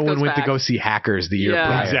went to go see Hackers the year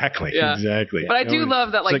prior. Exactly. But I do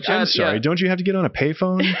love that, like, I'm sorry, don't you have to get on a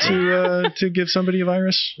payphone to give somebody a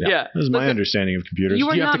virus? Yeah. This is my understanding of computers. You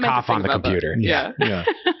have to cough on the computer. Yeah.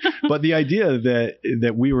 But the idea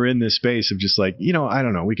that we were in this space of just like, you know, I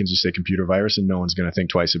don't know, we can just say computer virus and no one's going to think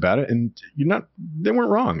twice about it. And they weren't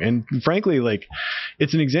wrong. And frankly, like,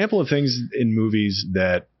 it's an example of things in movies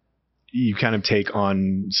that you kind of take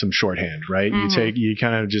on some shorthand, right? Mm-hmm. You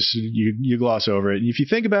kind of just, you gloss over it. And if you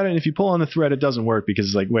think about it and if you pull on the thread, it doesn't work because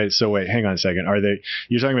it's like, wait, hang on a second.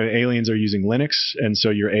 You're talking about aliens are using Linux and so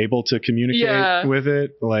you're able to communicate with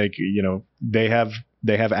it? Like, you know, they have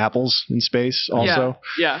apples in space also.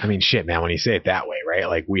 Yeah. I mean, shit, man, when you say it that way, right?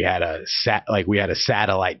 Like we had a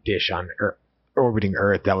satellite dish on Earth, orbiting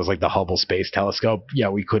Earth that was like the Hubble Space Telescope. Yeah,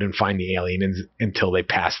 we couldn't find the aliens until they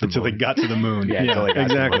passed the moon. They got to the moon. Until they got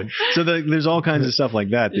to the moon. So there's all kinds of stuff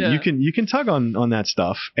like that you can tug on that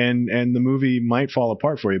stuff, and the movie might fall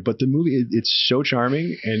apart for you. But the movie, it's so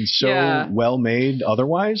charming and so well made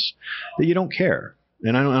otherwise that you don't care.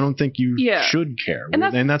 And I don't think you should care.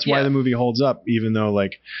 And that's why the movie holds up, even though,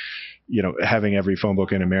 like, you know, having every phone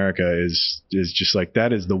book in America is just like,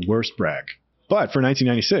 that is the worst brag. But for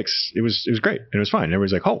 1996, it was great. And it was fine.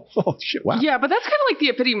 Everybody's like, oh shit, wow. Yeah, but that's kind of like the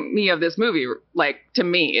epitome of this movie. Like, to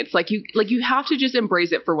me, it's like you have to just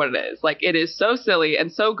embrace it for what it is. Like, it is so silly and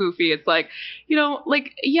so goofy. It's like, you know,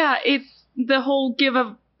 like, yeah, it's the whole give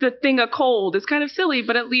of the thing a cold is kind of silly,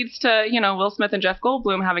 but it leads to, you know, Will Smith and Jeff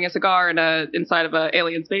Goldblum having a cigar inside of an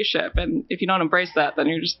alien spaceship. And if you don't embrace that, then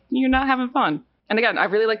you're not having fun. And again, I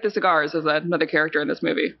really like the cigars as another character in this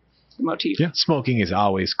movie. motif. Yeah. Smoking is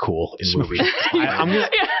always cool in movies. I'm gonna,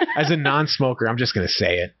 as a non-smoker, I'm just going to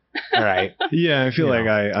say it. All right. Yeah, I feel like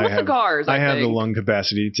I have cigars, I have the think. lung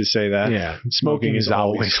capacity to say that. Yeah. Smoking is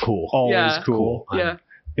always cool. Always Yeah. cool. Yeah.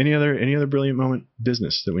 Any other brilliant moment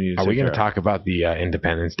business that we need to Are we going to talk about the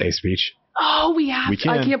Independence Day speech? Oh, we have. We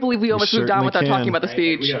can. I can't believe we almost moved on certainly without can. talking about the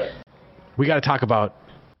speech. We got to talk about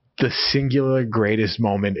the singular greatest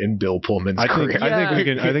moment in Bill Pullman's career.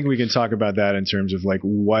 I think we can talk about that in terms of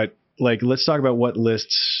let's talk about what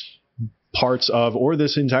lists parts of or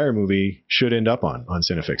this entire movie should end up on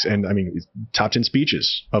Cinefix. And I mean, top 10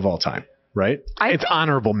 speeches of all time, right? It's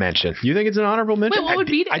honorable mention. You think it's an honorable mention? Wait, what would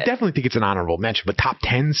beat it? I definitely think it's an honorable mention, but top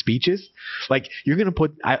 10 speeches? Like, you're going to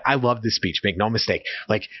put, I love this speech, make no mistake.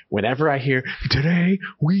 Like, whenever I hear, today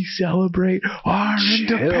we celebrate our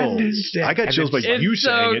Independence Day. I got chills by you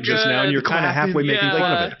saying it just now, and you're kind of halfway making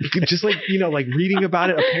fun of it. Just like, like reading about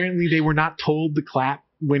it, apparently they were not told to clap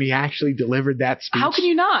when he actually delivered that speech. How can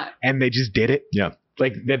you not? And they just did it. Yeah.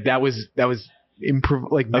 Like, that was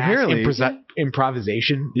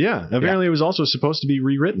improvisation. Yeah. Apparently it was also supposed to be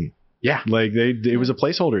rewritten. Yeah. Like it was a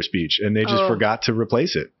placeholder speech and they just forgot to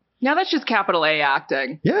replace it. Now that's just capital A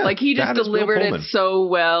acting. Yeah. Like he just that is Bill delivered Pullman. it so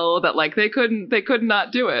well that like they could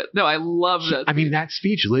not do it. No, I love this. I mean, that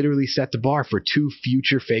speech literally set the bar for 2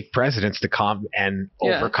 future fake presidents to come and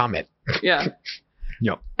overcome it. Yeah.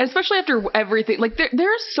 Yep. Especially after everything, like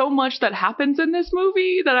there's so much that happens in this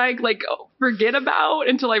movie that I forget about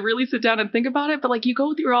until I really sit down and think about it. But like you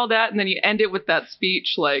go through all that and then you end it with that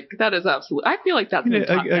speech, like that is absolutely. I feel like that's in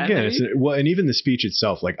top 10, again. And even the speech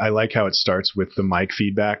itself, like I like how it starts with the mic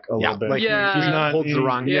feedback a little bit. Like he's not holds the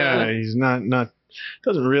wrong. Yeah, he's not.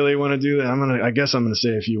 Doesn't really want to do that. I guess I'm gonna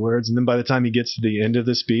say a few words, and then by the time he gets to the end of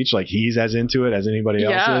the speech, like he's as into it as anybody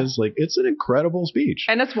else is. Like it's an incredible speech,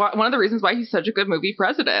 and that's one of the reasons why he's such a good movie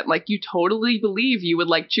president. Like you totally believe you would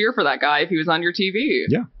like cheer for that guy if he was on your TV.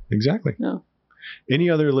 Yeah, exactly. Yeah. Any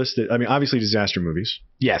other list that obviously disaster movies.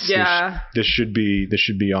 Yes. Yeah. This should be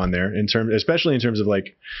on there especially in terms of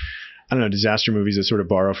like I don't know, disaster movies that sort of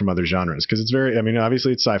borrow from other genres because it's very.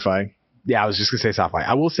 Obviously it's sci-fi. Yeah, I was just going to say sci-fi.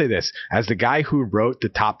 I will say this. As the guy who wrote the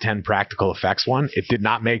top 10 practical effects one, it did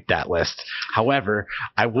not make that list. However,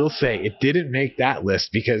 I will say it didn't make that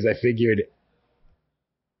list because I figured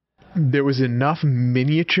there was enough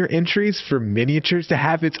miniature entries for miniatures to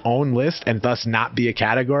have its own list and thus not be a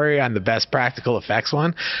category on the best practical effects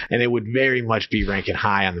one. And it would very much be ranking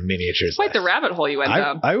high on the miniatures Quite list. the rabbit hole you went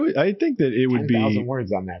down. I think that it would be 10,000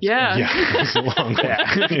 words on that. Yeah. Yeah, it was long.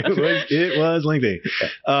 It was lengthy.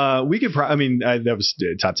 We could that was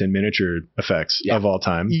top 10 miniature effects of all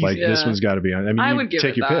time. Like this one's got to be on. I would give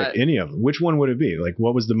take it your that. pick. Any of them. Which one would it be? Like,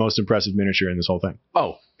 what was the most impressive miniature in this whole thing?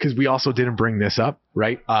 Oh, because we also didn't bring this up,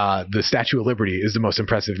 right? The Statue of Liberty is the most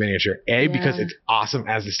impressive miniature. A, because it's awesome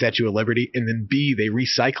as the Statue of Liberty, and then B, they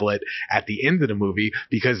recycle it at the end of the movie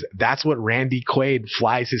because that's what Randy Quaid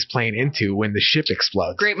flies his plane into when the ship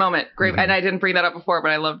explodes. Great moment. Great. And I didn't bring that up before,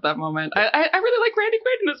 but I loved that moment. I really like Randy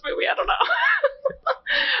Quaid in this movie. I don't know.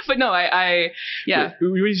 But no, yeah. What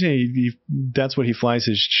are you saying? That's what he flies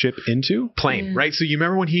his ship into? Plane, right? So you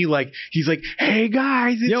remember when he's like, "Hey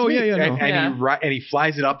guys, it's me." And he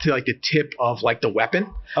flies it up to like the tip of like the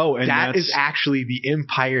weapon. Oh, and that is actually the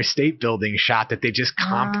Empire State Building shot that they just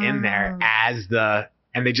comped in there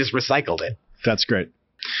and they just recycled it. That's great.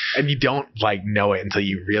 And you don't like know it until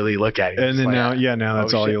you really look at it. And then now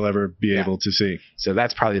that's all you'll ever be able to see. So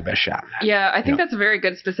that's probably the best shot. Yeah, I think that's a very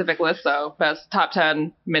good specific list, though. Best top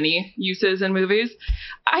 10 mini uses in movies.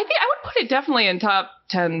 I think I would put it definitely in top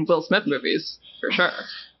 10 Will Smith movies for sure.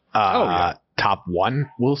 Top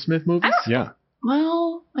 1 Will Smith movies? Yeah.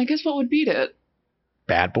 Well, I guess what would beat it?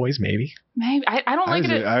 Bad Boys, maybe. Maybe I don't like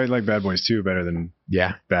it. I would like Bad Boys 2 better than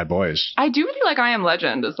Bad Boys. I do really like I Am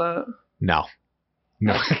Legend. Is that? No.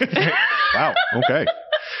 Wow. Okay.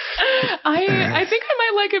 I think I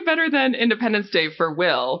might like it better than Independence Day for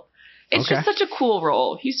Will. It's just such a cool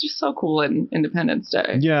role. He's just so cool in Independence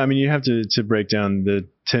Day. Yeah, you have to break down the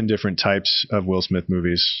 10 different types of Will Smith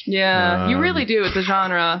movies. Yeah, you really do. It's a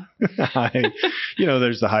genre.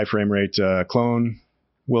 There's the high frame rate clone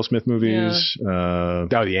Will Smith movies. The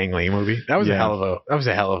Ang Lee movie. That was a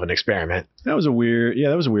hell of an experiment. That was a weird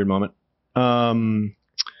moment. I'm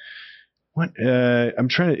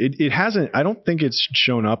trying to. It hasn't. I don't think it's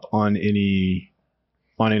shown up on any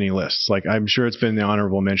lists. Like I'm sure it's been the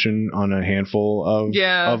honorable mention on a handful of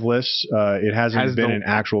lists. It hasn't been an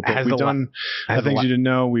actual pick. We've done things you didn't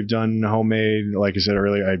know. We've done Homemade. Like I said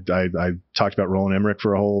earlier, I talked about Roland Emmerich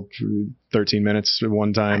for a whole 13 minutes at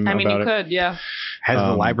one time. I mean, about you it. could, yeah. Has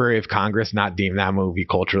the Library of Congress not deemed that movie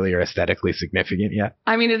culturally or aesthetically significant yet?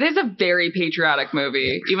 I mean, it is a very patriotic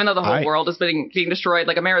movie, even though the whole world is being destroyed.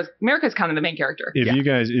 Like America's kind of the main character. If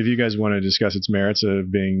you guys want to discuss its merits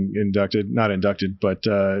of being not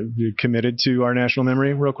committed to our national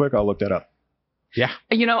memory, real quick, I'll look that up. Yeah.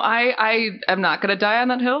 You know, I am not going to die on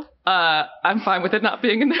that hill. I'm fine with it not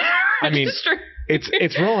being in the registry.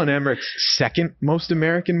 It's Roland Emmerich's second most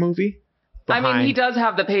American movie. I mean, he does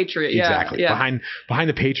have The Patriot. Yeah, exactly. Yeah. Behind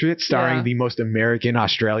The Patriot, starring the most American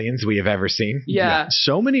Australians we have ever seen. Yeah.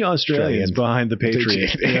 So many Australians behind The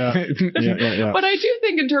Patriot. Yeah. But I do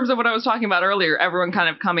think in terms of what I was talking about earlier, everyone kind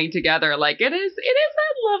of coming together, like it is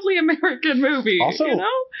that lovely American movie. Also, you know?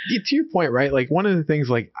 To your point, right? Like one of the things,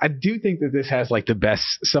 like I do think that this has like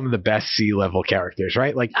some of the best C-level characters,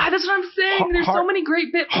 right? Like that's what I'm saying. There's so many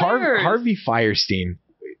great bit players. Harvey Fierstein.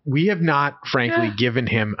 We have not, frankly, given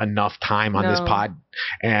him enough time on this pod.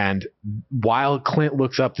 And while Clint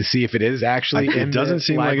looks up to see if it is actually in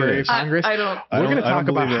the Library of Congress, we're going to talk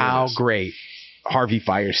about how great Harvey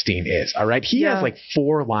Fierstein is. All right. He has like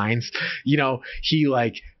 4 lines. You know, he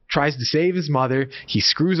like tries to save his mother. He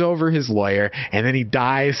screws over his lawyer, and then he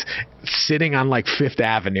dies sitting on like 5th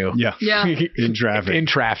Avenue. Yeah. In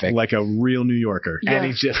traffic. Like a real New Yorker. Yeah. And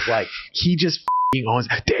he's just like, owns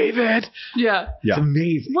David. Yeah. It's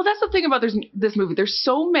amazing. Well, that's the thing about this movie. There's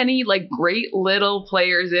so many like great little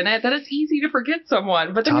players in it that it's easy to forget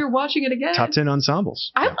someone, but then you're watching it again. Top 10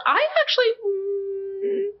 ensembles. I actually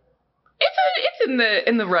it's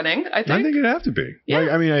in the running. I think it'd have to be. Yeah.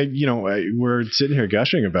 Like, I mean, we're sitting here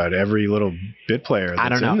gushing about every little bit player. That's I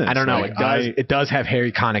don't know. In this. I don't know. Like, it does have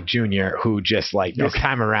Harry Connick Jr., who just like this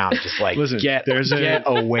time around, just like get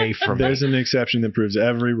away from. There's an exception that proves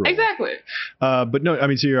every rule. Exactly. But no, I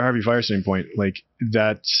mean, to your Harvey Fierstein point, like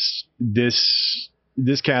that's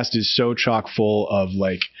this cast is so chock full of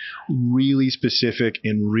like really specific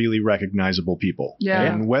and really recognizable people. Yeah.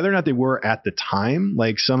 And whether or not they were at the time,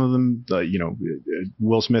 like some of them,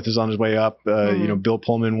 Will Smith is on his way up. Bill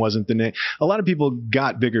Pullman wasn't the name. A lot of people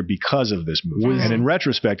got bigger because of this movie. And in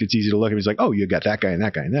retrospect, it's easy to look at him. He's like, oh, you got that guy and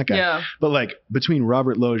that guy and that guy. Yeah. But like between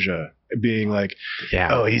Robert Loggia being like,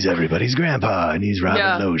 oh, he's everybody's grandpa and he's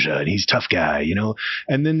Robert Loggia and he's tough guy,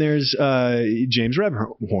 And then there's James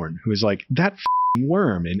Rebhorn, who is like that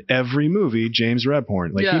worm in every movie. James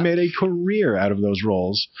Rebhorn, like he made a career out of those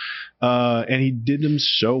roles, and he did them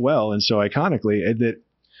so well and so iconically that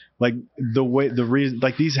like the reason,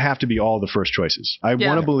 like these have to be all the first choices. I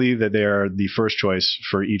want to believe that they are the first choice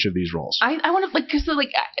for each of these roles. I want to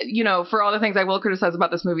for all the things I will criticize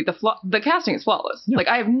about this movie, the casting is flawless. Like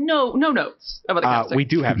I have no notes about the casting. We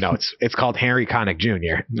do have notes. It's called Harry Connick Jr.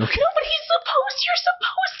 Okay. No, but you're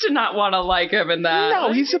supposed to not want to like him in that.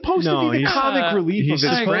 No, he's supposed to be the comic relief of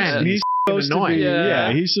his friend. He's supposed to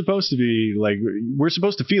be, he's supposed to be like, we're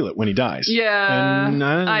supposed to feel it when he dies. Yeah. And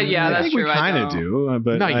I that's think true. we kind of do,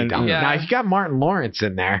 but no, you don't. Yeah. Now, if you got Martin Lawrence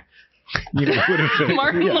in there,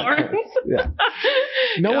 Martin Lawrence.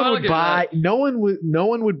 No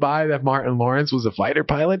one would buy that Martin Lawrence was a fighter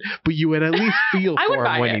pilot, but you would at least feel for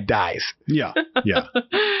him when he dies. Yeah.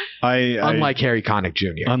 Unlike Harry Connick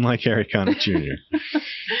Jr.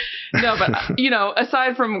 No, but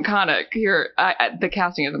aside from Connick here, the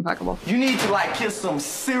casting is impeccable. You need to kiss some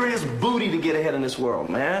serious booty to get ahead in this world,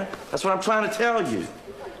 man. That's what I'm trying to tell you.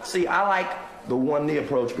 See, I like the 1-knee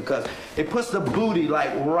approach because it puts the booty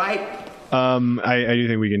right. I do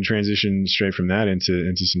think we can transition straight from that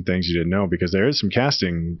into some things you didn't know, because there is some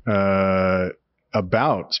casting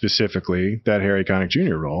about specifically that Harry Connick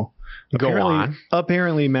Jr. role.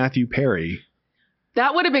 Apparently Matthew Perry.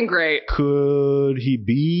 That would have been great. Could he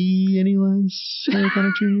be any less Harry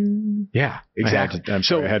Connick Jr.? Yeah, exactly. I'm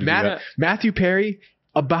sorry, I had to do that. Matthew Perry,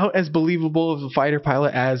 about as believable of a fighter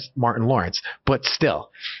pilot as Martin Lawrence, but still.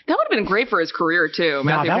 That would have been great for his career too.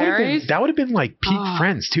 Matthew Perry. That would have been like peak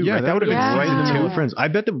Friends too. Yeah, right? that would have been right in the middle of Friends. I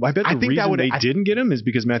bet the reason they didn't get him is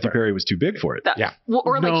because Matthew Perry was too big for it.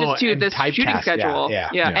 Or this shooting schedule.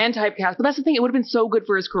 And typecast. But that's the thing. It would have been so good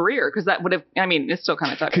for his career because that would have. I mean, it's still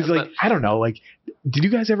kind of typecast. Because I don't know. Did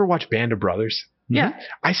you guys ever watch Band of Brothers? Yeah.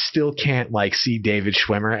 I still can't see David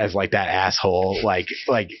Schwimmer as that asshole guy.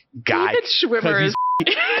 David Schwimmer is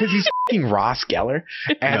because he's fucking Ross Geller,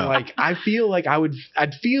 and I feel like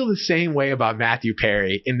I'd feel the same way about Matthew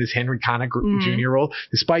Perry in this Henry Connick Jr. role,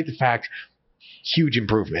 despite the fact huge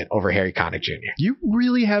improvement over Harry Connick Jr. You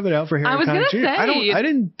really have it out for Harry Connick Jr. I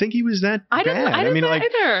didn't think he was that bad. I didn't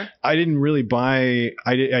either. I didn't really buy.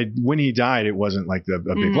 When he died, it wasn't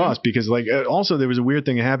a big loss because also there was a weird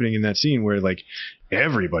thing happening in that scene where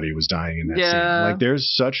everybody was dying in that scene. Yeah. Like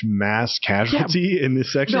there's such mass casualty in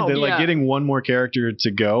this section that like getting one more character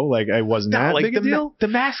to go, like I wasn't that big a deal. The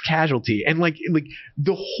mass casualty and like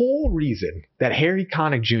the whole reason that Harry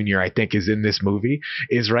Connick Jr. I think is in this movie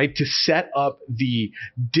is right to set up the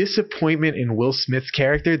disappointment in Will Smith's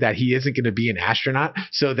character that he isn't going to be an astronaut,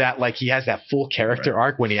 so that like he has that full character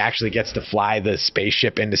arc when he actually gets to fly the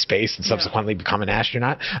spaceship into space and subsequently become an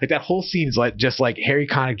astronaut. Like that whole scene is like just like Harry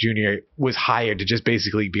Connick Jr. was hired to just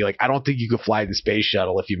basically be like, I don't think you could fly the space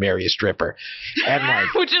shuttle if you marry a stripper, and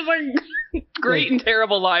like which is like great and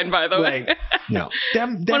terrible line, by the way. No,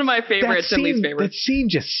 one of my favorites and least favorites. That scene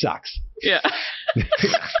just sucks. Yeah.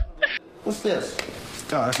 What's this?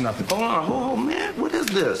 Oh, that's nothing. Hold on, oh man, what is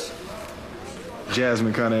this?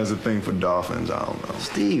 Jasmine kind of has a thing for dolphins. I don't know.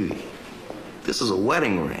 Stevie, this is a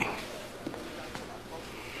wedding ring.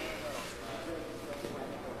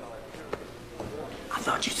 I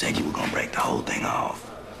thought you said you were gonna break the whole thing off.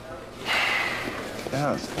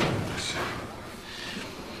 Yeah.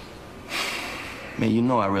 Man, you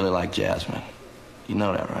know I really like Jasmine. You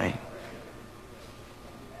know that, right?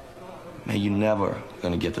 Man, you're never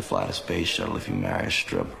gonna get to fly the space shuttle if you marry a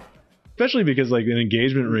stripper. Especially because like an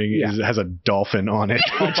engagement ring has a dolphin on it.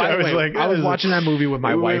 Which I was watching that movie with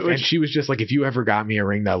my wife, and she was just like, "If you ever got me a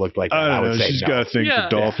ring that looked like that, I would say she's no." got to think the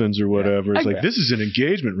dolphins or whatever. It's like, this is an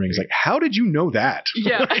engagement ring. It's like, how did you know that?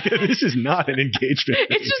 Yeah, like, this is not an engagement ring.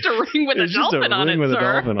 It's just a ring with a dolphin on it, with sir.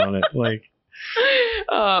 a dolphin on it. Like,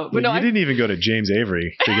 but like no, you didn't even go to James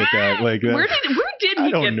Avery to get that. Like, where did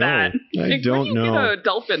he get that? I don't know. Get a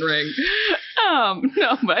dolphin ring.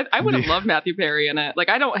 No, but I would have loved Matthew Perry in it. Like,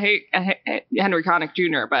 I don't hate Henry Connick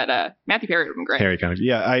Jr., but Matthew Perry would have been great. Harry Connick,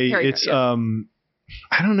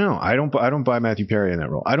 I don't know. I don't buy Matthew Perry in that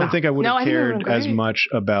role. I don't think I would have cared as much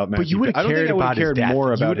about Matthew. But you would have cared about his death.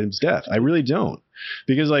 More about his death. I really don't,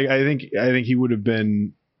 because like I think he would have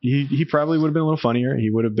been. He probably would have been a little funnier. He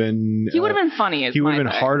would have been. He would have been funny. He would have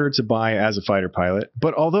been harder to buy as a fighter pilot.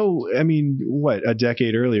 But although, I mean, a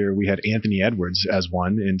decade earlier we had Anthony Edwards as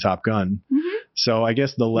one in Top Gun. Mm-hmm. So I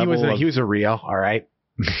guess the level he was a Rio, all right.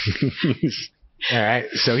 All right.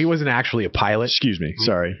 So he wasn't actually a pilot. Excuse me.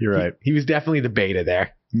 Sorry, you're right. He was definitely the beta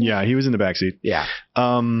there. Yeah, he was in the backseat. Yeah.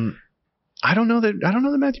 I don't know that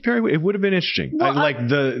Matthew Perry. It would have been interesting. Well, like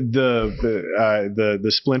the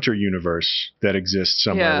Splinter universe that exists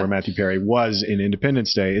somewhere where Matthew Perry was in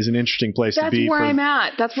Independence Day is an interesting place to be. That's where I'm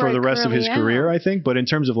at. That's where for the rest of his career, I think. But in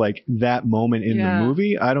terms of like that moment in the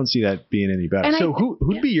movie, I don't see that being any better. And so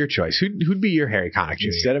who'd be your choice? Who'd be your Harry Connick Jr.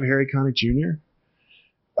 instead of Harry Connick Jr.?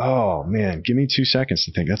 Oh man, give me 2 seconds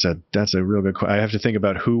to think. That's a real good question. I have to think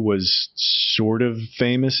about who was sort of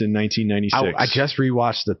famous in 1996. I just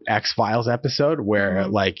rewatched the X-Files episode where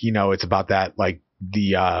like, you know, it's about that like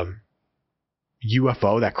the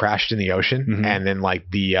UFO that crashed in the ocean, and then like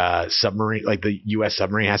the submarine, like the US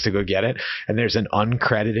submarine has to go get it, and there's an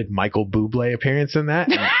uncredited Michael Bublé appearance in that.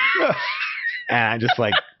 And I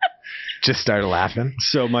just started laughing.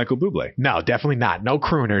 So Michael Bublé? No, definitely not. No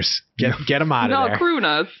crooners. Get him out of there.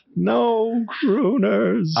 No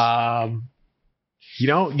crooners. You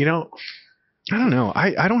know. I don't know.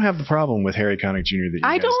 I don't have the problem with Harry Connick Jr. that you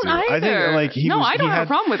guys don't do. either. I think like I don't have a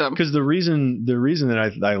problem with him because the reason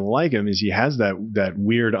that I like him is he has that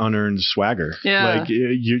weird unearned swagger. Yeah. Like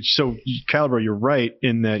Caliber, you're right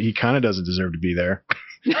in that he kind of doesn't deserve to be there.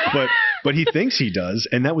 But he thinks he does,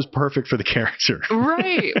 and that was perfect for the character.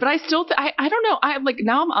 Right. But I still, I don't know. I like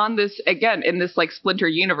now I'm on this again in this like Splinter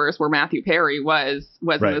universe where Matthew Perry was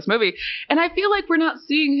in this movie. And I feel like we're not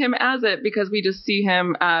seeing him as it because we just see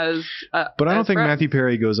him as but I don't think Matthew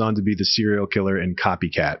Perry goes on to be the serial killer in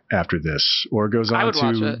Copycat after this, or goes on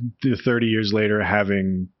to 30 years later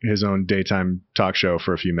having his own daytime talk show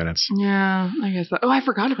for a few minutes. Yeah, I guess. I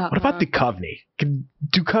forgot about that. What about Duchovny? Can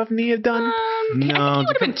Duchovny have done? No, I think he would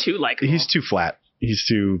have been too likable. He's too flat. He's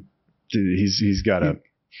got a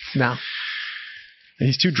no.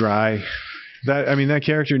 He's too dry. That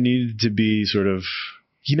character needed to be sort of.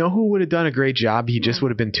 You know who would have done a great job? He just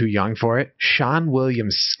would have been too young for it. Sean William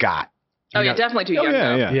Scott. Definitely too young.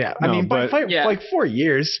 Yeah. I mean, like 4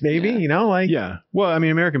 years, maybe. You know, like Well, I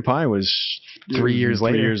mean, American Pie was 3 years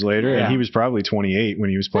later, and he was probably 28 when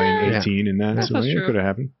he was playing 18 in that. So it could have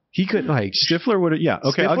happened. He could like Stifler would have. Yeah.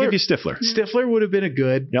 Okay, I'll give you Stifler. Stifler would have been a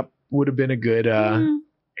good. Yep. Would have been a good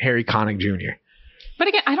Harry Connick Jr. But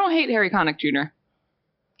again, I don't hate Harry Connick Jr.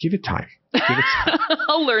 Give it time.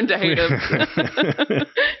 I'll learn to hate him.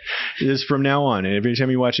 Just from now on, and every time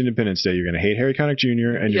you watch Independence Day, you're going to hate Harry Connick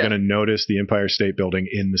Jr. and you're going to notice the Empire State Building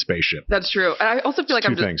in the spaceship. That's true. And I also feel like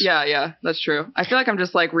I'm just things. yeah, that's true. I feel like I'm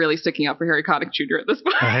just like really sticking up for Harry Connick Jr. at this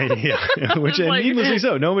point. Which and needlessly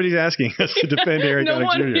so. Nobody's asking us to defend Harry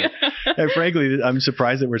Connick Jr. And frankly, I'm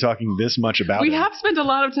surprised that we're talking this much about We him. have spent a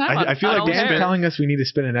lot of time. I feel like Dan's telling us we need to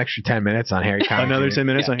spend an extra 10 minutes on Harry Connick. Another Jr. 10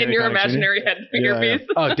 minutes on Harry in your Connick Jr.? imaginary head finger piece.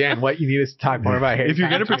 Oh, Dan, what you need us to talk more about Harry? If you're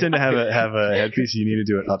going to pretend to have a headpiece, you need to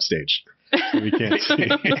do it upstage. So we can't see.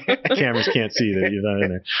 Cameras can't see that you're not in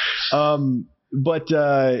there. But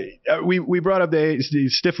we brought up the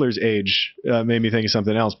Stifler's age, made me think of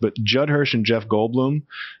something else. But Judd Hirsch and Jeff Goldblum,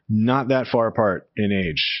 not that far apart in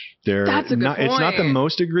age. That's a good point. It's not the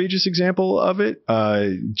most egregious example of it.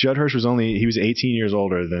 Judd Hirsch was 18 years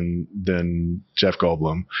older than Jeff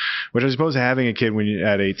Goldblum, which I suppose having a kid when you're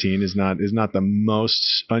at 18 is not the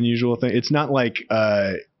most unusual thing. It's not like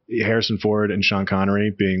Harrison Ford and Sean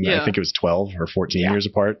Connery being, I think it was 12 or 14 years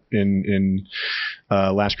apart in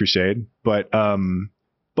Last Crusade. But I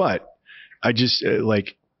just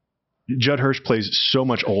like Judd Hirsch plays so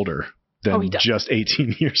much older than just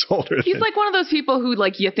 18 years older. He's like one of those people who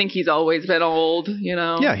like you think he's always been old, you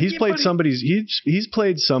know? Yeah, he's played somebody's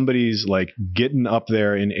like getting up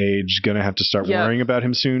there in age, gonna have to start worrying about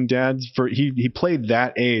him soon, Dad. He played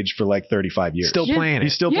that age for like 35 years. Still playing it.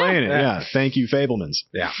 He's still playing it. Yeah. Thank you, Fablemans.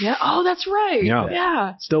 Yeah. Yeah. Oh, that's right.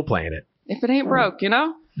 Yeah. Still playing it. If it ain't broke, you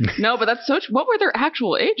know? No, but that's what were their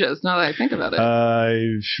actual ages now that I think about it?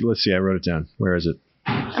 Let's see, I wrote it down. Where is it?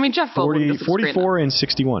 I mean, Jeff Goldblum 44 and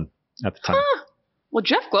 61 at the time. Well,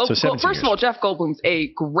 Jeff Goldblum. So first of all, Jeff Goldblum's a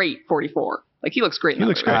great 44. Like he looks great. He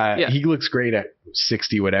looks great. He looks great at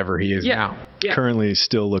 60, whatever he is now. Yeah. Currently,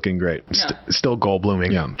 still looking great. Still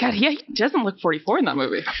Goldbluming. Yeah. God, he doesn't look 44 in that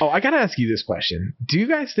movie. Oh, I gotta ask you this question: do you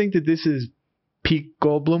guys think that this is peak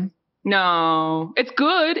Goldblum? No, it's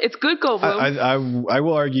good. It's good Goldblum. I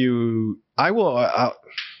will argue.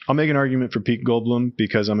 I'll make an argument for peak Goldblum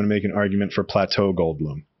because I'm going to make an argument for plateau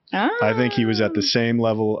Goldblum. I think he was at the same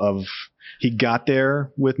level of. He got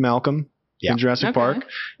there with Malcolm in Jurassic Park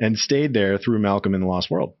and stayed there through Malcolm in the Lost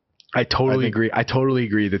World. I totally agree. I totally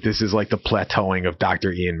agree that this is like the plateauing of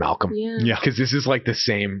Dr. Ian Malcolm. Yeah. Because this is like the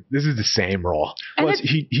same. This is the same role. Well,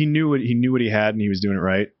 he knew what he had and he was doing it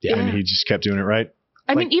right. Yeah. And he just kept doing it right.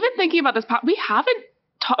 I mean, even thinking about this, we haven't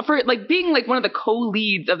for like being like one of the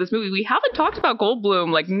co-leads of this movie. We haven't talked about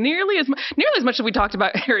Goldblum like nearly as much as we talked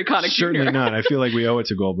about Harry Connick Jr. Certainly not. I feel like we owe it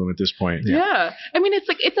to Goldblum at this point. Yeah. I mean,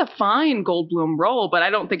 it's a fine Goldblum role, but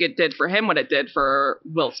I don't think it did for him what it did for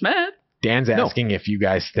Will Smith. Dan's asking if you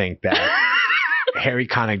guys think that Harry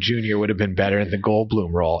Connick Jr. would have been better in the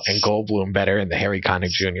Goldblum role and Goldblum better in the Harry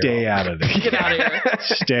Connick Jr. role. Stay out of this. Get out of here.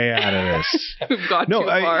 Stay out of this. We've gone too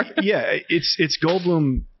far. It's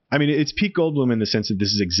Goldblum. I mean, it's peak Goldblum in the sense that this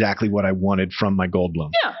is exactly what I wanted from my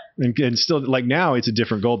Goldblum. Yeah. And still, like now, it's a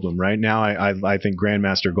different Goldblum, right? Now, I think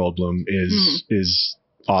Grandmaster Goldblum is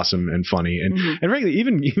awesome and funny, and frankly,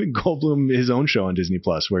 even Goldblum, his own show on Disney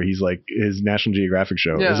Plus, where he's like his National Geographic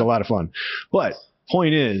show, is a lot of fun. But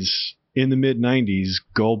point is, in the mid '90s,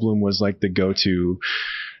 Goldblum was like the go-to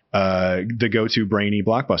brainy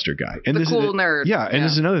blockbuster guy, and the cool nerd. Yeah, and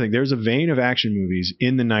this is another thing. There's a vein of action movies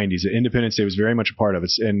in the '90s that Independence Day was very much a part of.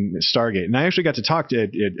 It's and Stargate, and I actually got to talk to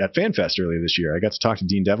at FanFest earlier this year. I got to talk to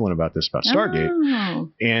Dean Devlin about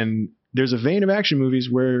Stargate, and there's a vein of action movies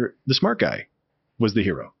where the smart guy was the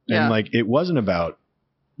hero, and like it wasn't about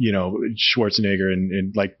Schwarzenegger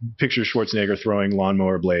and like picture Schwarzenegger throwing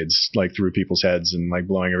lawnmower blades like through people's heads and like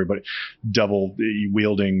blowing everybody, double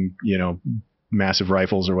wielding massive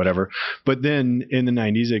rifles or whatever. But then in the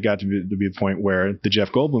 90s, it got to be the point where the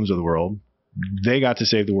Jeff Goldblums of the world, they got to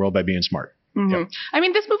save the world by being smart. Yep. I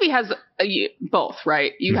mean, this movie has both,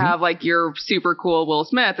 right? You have like your super cool Will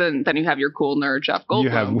Smith, and then you have your cool nerd Jeff Goldblum. You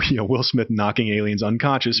have Will Smith knocking aliens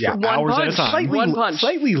unconscious for hours at a time.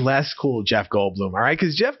 Slightly less cool Jeff Goldblum, all right?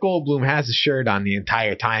 Because Jeff Goldblum has a shirt on the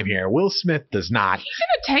entire time here. Will Smith does not. He's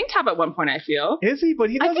in a tank top at one point, I feel. Is he? But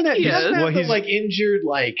he doesn't have, he's like injured,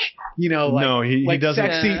 like, no, he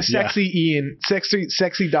doesn't.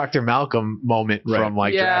 Sexy Dr. Malcolm moment from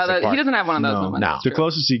like Jurassic Park. He doesn't have one of those moments. No. The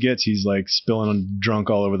closest he gets, he's like spilling on drunk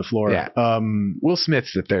all over the floor. Yeah. Will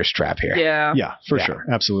Smith's the thirst trap here. Yeah, for sure.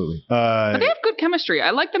 Absolutely. But they have good chemistry.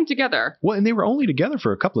 I like them together. Well, and they were only together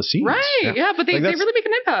for a couple of scenes. Right. Yeah, but they really make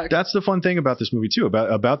an impact. That's the fun thing about this movie too,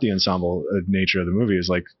 about the ensemble nature of the movie is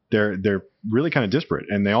like they're really kind of disparate,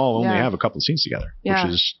 and they all only have a couple of scenes together, which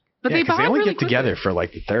is. But they only really get together for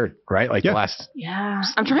like the third, right? Like the last. Yeah.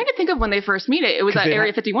 I'm trying to think of when they first meet. It was at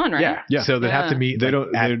Area 51, right? Yeah. So they have to meet. They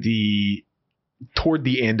don't at the toward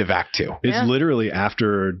the end of Act 2. It's literally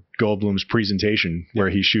after Goldblum's presentation where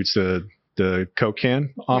he shoots the Coke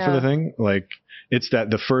can off of the thing. Like, it's that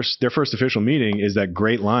their first official meeting is that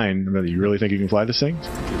great line. You really think you can fly this thing?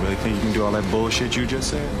 You really think you can do all that bullshit you just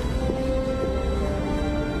said?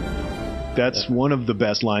 That's one of the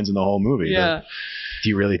best lines in the whole movie. Yeah. Do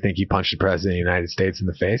you really think he punched the president of the United States in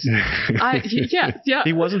the face? Yeah.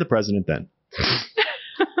 He wasn't the president then.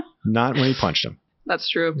 Not when he punched him. That's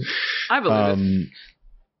true. I believe it.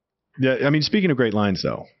 Yeah, I mean, speaking of great lines,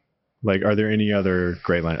 though, like, are there any other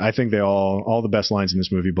great lines? I think all the best lines in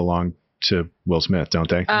this movie belong to Will Smith, don't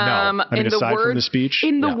they? No. I mean, aside from the speech.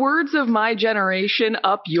 In the words of my generation,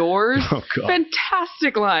 up yours. Oh, God.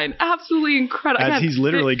 Fantastic line. Absolutely incredible. As he's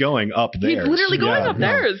literally going up theirs. He's literally going up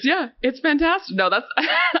theirs. Yeah. It's fantastic. No, that's,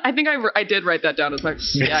 I think I did write that down as my,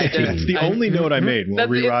 yeah, I did. That's the only note I made while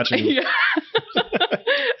rewatching. Yeah.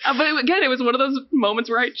 But again, it was one of those moments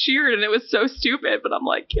where I cheered and it was so stupid, but I'm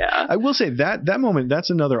like, yeah. I will say that moment, that's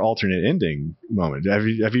another alternate ending moment.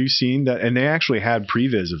 Have you seen that? And they actually had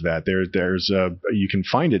previs of that. There's you can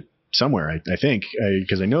find it somewhere, I think,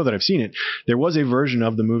 because I know that I've seen it. There was a version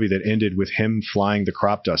of the movie that ended with him flying the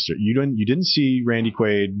crop duster. You didn't see Randy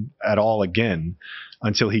Quaid at all again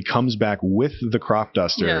until he comes back with the crop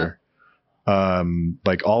duster. Yeah.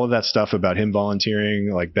 Like all of that stuff about him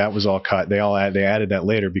volunteering, like that was all cut. They added that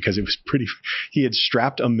later because it was he had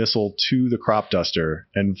strapped a missile to the crop duster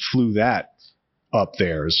and flew that up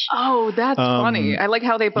theirs. Oh, that's funny. I like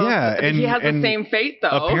how they both. Yeah, and he has the same fate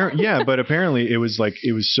though. But apparently it was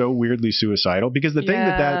so weirdly suicidal because the thing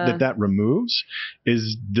that removes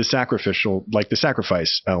is the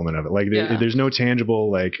sacrifice element of it. Like there's no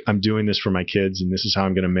tangible like I'm doing this for my kids and this is how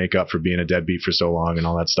I'm going to make up for being a deadbeat for so long and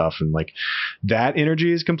all that stuff, and like that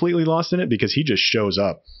energy is completely lost in it because he just shows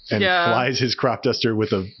up and flies his crop duster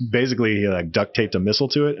with basically like duct taped a missile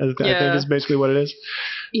to it. I think is basically what it is.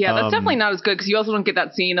 Yeah, that's definitely not as good because you also don't get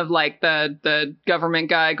that scene of like the government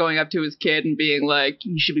guy going up to his kid and being like,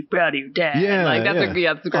 "You should be proud of your dad." Yeah, like that's a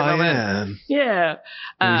great moment. Yeah.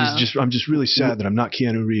 I'm just really sad that I'm not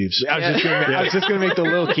Keanu Reeves. I was just gonna make the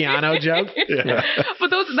little Keanu joke. Yeah. But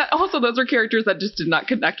those are characters that just did not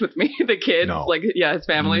connect with me. The kid, his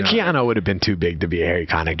family. No. Keanu would have been too big to be Harry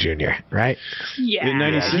Connick Jr., right? Yeah. In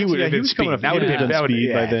 '96, he would have been Speed. That would have been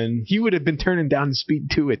Speed by then. He would have been turning down the Speed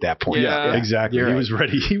 2 at that point. Yeah, exactly. He was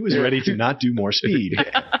ready. He was ready to not do more Speed. What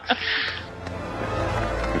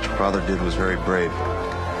your father did was very brave.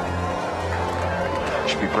 You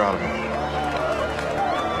should be proud of him.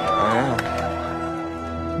 I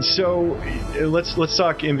am. So let's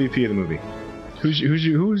talk MVP of the movie. Who's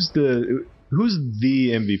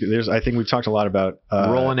the MVP? I think we've talked a lot about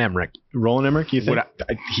Roland Emmerich. Roland Emmerich, you think?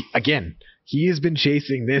 Again, he has been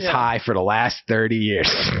chasing this high for the last 30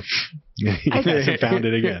 years. He hasn't found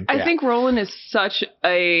it again. I think Roland is such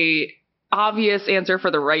a obvious answer for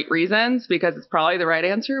the right reasons because it's probably the right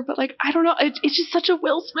answer. But like, I don't know. It's just such a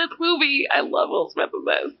Will Smith movie. I love Will Smith in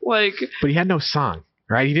this. Like, but he had no song.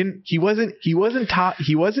 Right, he wasn't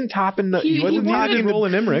topping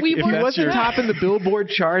Roland Emmerich. He wasn't topping the Billboard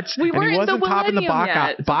charts, and he wasn't topping the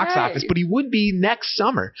box office. But he would be next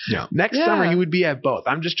summer. Yeah. Next summer he would be at both.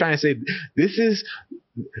 I'm just trying to say this is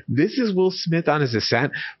Will Smith on his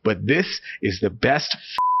ascent, but this is the best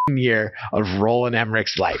year of Roland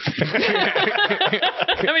Emmerich's life.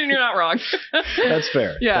 I mean, you're not wrong. That's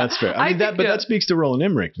fair. Yeah, that's fair. I mean, that speaks to Roland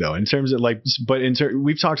Emmerich, though, in terms of like. But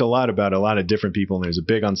we've talked a lot about a lot of different people, and there's a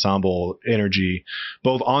big ensemble energy,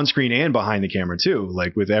 both on screen and behind the camera too.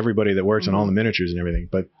 Like with everybody that works on all the miniatures and everything.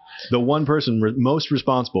 But the one person most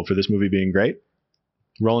responsible for this movie being great,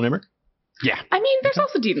 Roland Emmerich. Yeah. I mean, there's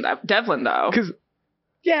also Devlin though. Because.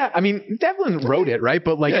 Yeah, I mean, Devlin wrote it, right?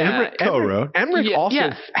 But like Emmerich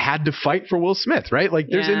also had to fight for Will Smith, right? Like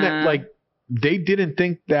there's in that, like they didn't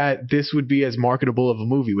think that this would be as marketable of a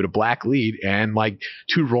movie with a black lead, and like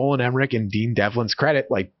to Roland Emmerich and Dean Devlin's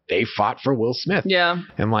credit, like they fought for Will Smith. Yeah.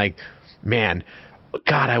 And like, man,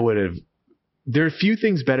 God, there are a few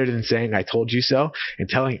things better than saying "I told you so" and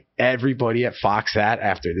telling everybody at Fox that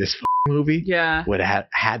after this movie. Yeah. Would have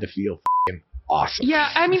had to feel awesome. Yeah,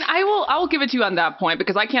 I mean, I will give it to you on that point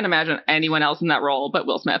because I can't imagine anyone else in that role but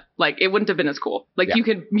Will Smith. Like, it wouldn't have been as cool. Like, you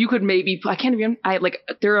could maybe,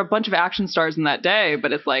 there are a bunch of action stars in that day,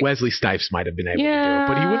 but it's like Wesley Snipes might have been able to do it,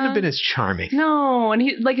 but he wouldn't have been as charming. No, and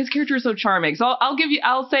his character is so charming. So I'll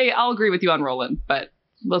agree with you on Roland, but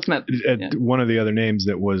Will Smith. One of the other names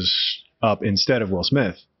that was up instead of Will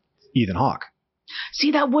Smith, Ethan Hawke.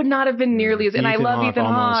 See, that would not have been nearly as, and I love Ethan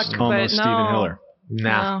Hawke, but no. Steven Hiller.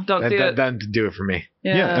 Nah, don't do it. That doesn't do it for me.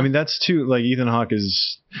 Yeah, I mean that's too like Ethan Hawke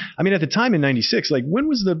is. I mean, at the time in '96, like when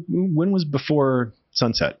was before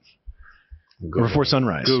Sunset? Before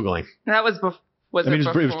Sunrise. Googling. That was before. I mean,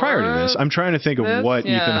 it was prior to this. I'm trying to think of what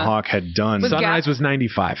Ethan Hawke had done. Sunrise was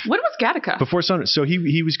 95. When was Gattaca? Before Sunrise. So he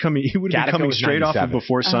would have been coming straight off of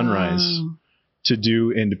Before Sunrise to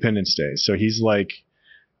do Independence Day. So he's like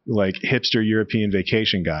hipster European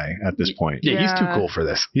vacation guy at this point. Yeah, he's too cool for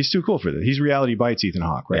this. He's too cool for this. He's Reality Bites Ethan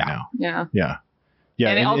Hawke right now. Yeah.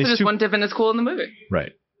 And it also just wouldn't have been as cool in the movie.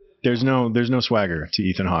 Right. There's no swagger to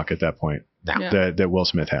Ethan Hawke at that point that Will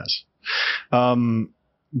Smith has.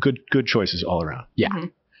 Good choices all around. Yeah.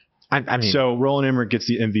 I mean, so Roland Emmerich gets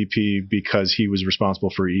the MVP because he was responsible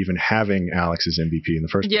for even having Alex as MVP in the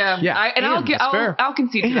first place. Yeah. I'll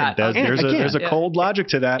concede to that. There's a cold logic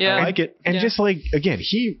to that. I like it. And just like, again,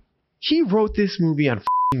 he wrote this movie on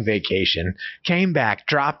vacation, came back,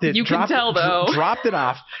 dropped it. You can tell though. Dropped it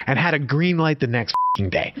off and had a green light the next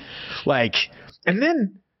day. Like, and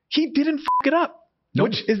then he didn't it up. Nope.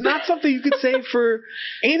 Which is not something you could say for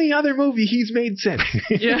any other movie he's made since.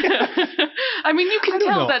 Yeah. I mean, you can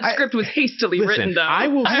tell that script was hastily written, though. I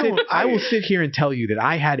will sit here and tell you that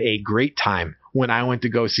I had a great time when I went to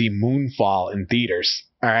go see Moonfall in theaters.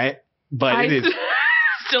 All right? But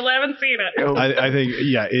still haven't seen it. I think,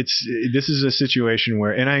 this is a situation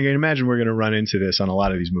where, and I can imagine we're going to run into this on a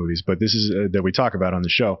lot of these movies, but this is that we talk about on the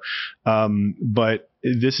show. But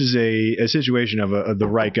this is a situation of the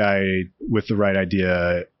right guy with the right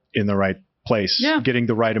idea in the right place, getting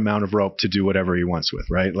the right amount of rope to do whatever he wants with,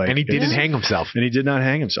 right? Like, and he didn't hang himself. And he did not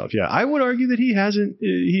hang himself. Yeah, I would argue that he hasn't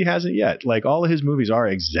yet. Like, all of his movies are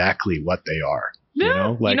exactly what they are. Yeah, you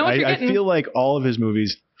know, like I feel like all of his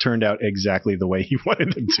movies turned out exactly the way he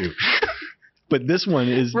wanted them to. But this one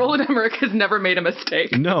is... Roland Emmerich has never made a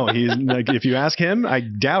mistake. No, he's like, if you ask him, I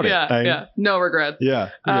doubt it. No regrets. Yeah,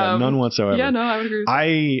 none whatsoever. Yeah, no, I would agree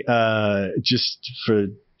with that.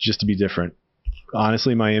 Just to be different,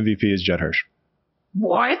 honestly, my MVP is Judd Hirsch.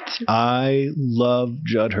 What? I love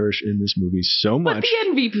Judd Hirsch in this movie so much. But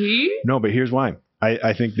the MVP? No, but here's why.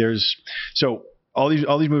 I think there's... So... All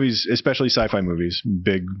these movies, especially sci-fi movies,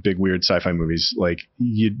 big weird sci-fi movies, like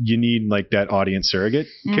you need like that audience surrogate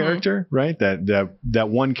character, right? That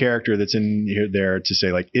one character that's in here there to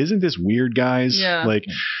say like, isn't this weird, guys? Yeah. Like,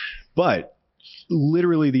 but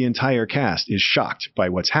literally the entire cast is shocked by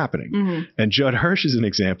what's happening. And Judd Hirsch is an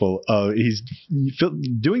example of he's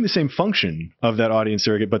doing the same function of that audience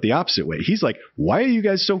surrogate, but the opposite way. He's like, why are you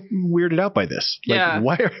guys so weirded out by this? Like,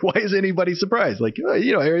 why is anybody surprised? Like,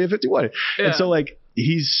 Area 51. Yeah. And so like,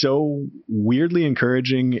 he's so weirdly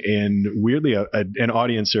encouraging and weirdly an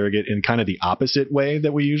audience surrogate in kind of the opposite way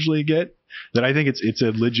that we usually get, that I think it's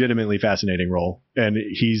a legitimately fascinating role. And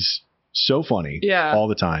he's so funny all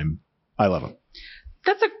the time. I love him.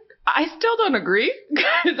 I still don't agree,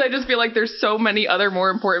 because I just feel like there's so many other more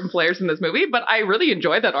important players in this movie, but I really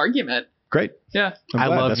enjoyed that argument. Great. Yeah.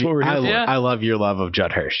 That's what we're here for. I love your love of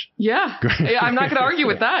Judd Hirsch. Yeah. I'm not going to argue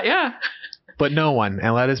with that. Yeah. But no one,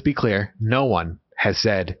 and let us be clear, no one has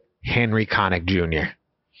said Henry Connick Jr.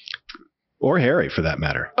 Or Harry, for that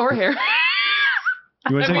matter. Or Harry.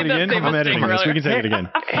 You want to say it again? I'm editing this. We can say it again.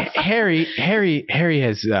 Harry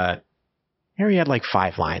has... Harry had like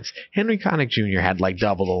 5 lines. Henry Connick Jr. had like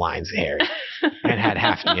double the lines of Harry and had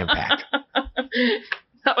half the impact.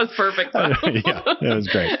 That was perfect, though. Yeah, that was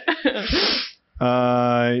great.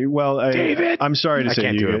 David! I'm sorry to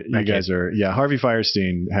say you guys are... Yeah, Harvey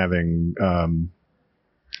Fierstein having... I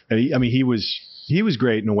mean, he was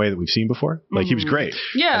great in a way that we've seen before. Like, he was great.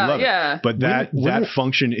 Yeah, yeah. But that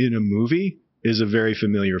function in a movie is a very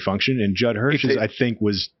familiar function, and Judd Hirsch, I think,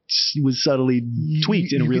 was subtly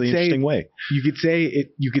tweaked in a really interesting way. You could say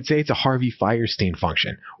it's a Harvey Fierstein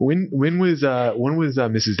function. When was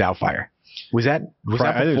Mrs. Doubtfire? Was that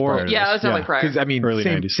before? Yeah, that was definitely prior. Because I mean, early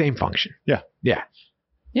 90s. Same function. Yeah.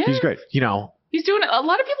 He's great. You know, he's doing a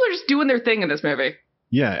lot of people are just doing their thing in this movie.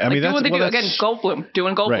 Yeah, I mean, that's what they do. Again, Goldblum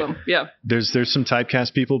doing Goldblum. Right. Yeah. There's some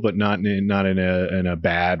typecast people, but not in a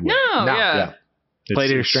bad way. No. Yeah. Play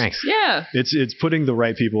to your strengths. Yeah. It's putting the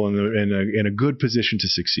right people in a good position to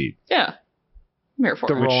succeed. Yeah. I'm here for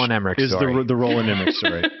the Roland Emmerich story. Is the Roland Emmerich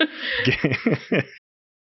story.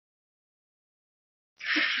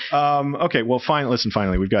 Okay. Well,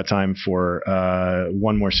 finally, we've got time for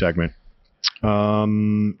one more segment.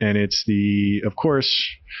 And it's of course,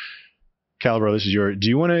 Calibro, this is your... Do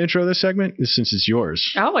you want to intro this segment since it's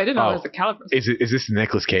yours? Oh, I didn't know it was a Calibro. Is this the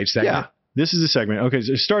Nicolas Cage segment? Yeah. This is the segment. Okay,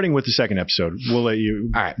 so starting with the second episode, we'll let you...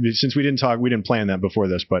 All right. Since we didn't plan that before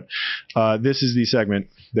this, but this is the segment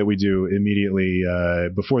that we do immediately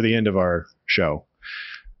before the end of our show.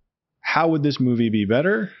 How would this movie be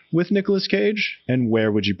better with Nicolas Cage, and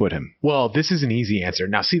where would you put him? Well, this is an easy answer.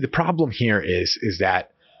 Now, see, the problem here is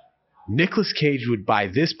that Nicolas Cage would, by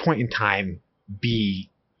this point in time, be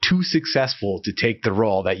too successful to take the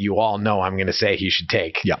role that you all know I'm going to say he should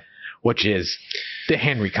take. Yeah. Which is the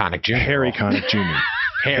Henry Connick Jr. Harry Connick Jr.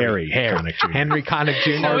 Harry Connick Jr. Henry Connick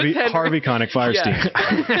Jr. Harvey Connick Firestein. Yeah.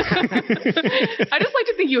 I just like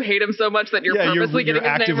to think you hate him so much that you're purposely getting his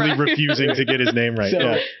name right. You're actively refusing to get his name right.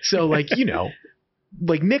 So like, you know,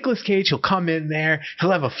 like Nicolas Cage, he'll come in there,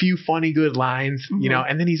 he'll have a few funny, good lines, you know,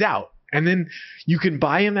 and then he's out. And then you can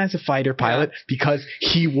buy him as a fighter pilot because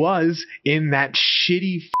he was in that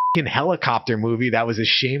shitty fucking helicopter movie that was a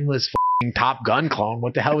shameless fucking Top Gun clone.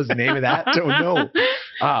 What the hell was the name of that? Don't know.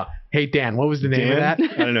 Hey, Dan, what was the name of that?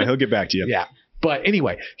 I don't know. He'll get back to you. Yeah. But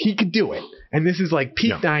anyway, he could do it. And this is like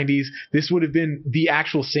peak 90s. This would have been the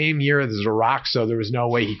actual same year as The Rock, so there was no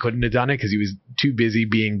way he couldn't have done it because he was too busy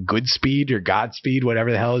being Goodspeed or Godspeed,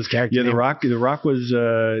 whatever the hell his character name. The Rock was,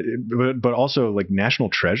 but also like National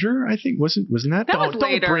Treasure, I think. Wasn't that? Don't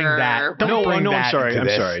bring that. Don't bring that. I'm sorry. I'm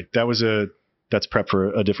sorry. That's prep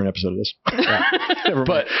for a different episode of this.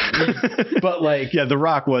 But like, The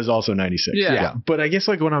Rock was also 96. Yeah. But I guess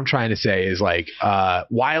like what I'm trying to say is like,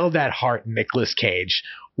 Wild at Heart Nicolas Cage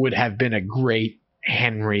would have been a great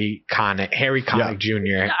Harry Connick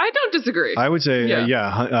Jr. I don't disagree. I would say,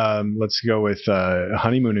 let's go with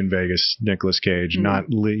Honeymoon in Vegas, Nicolas Cage, not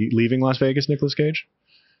Leaving Las Vegas, Nicolas Cage.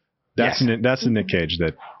 That's the Nick Cage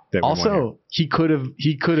that also he could have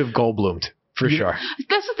Goldbloomed. For sure.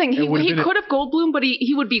 That's the thing. He could have Goldblum, but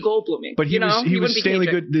he would be Goldbluming. But he was Stanley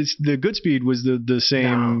Good. The Goodspeed was the same.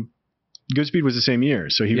 No. Goodspeed was the same year,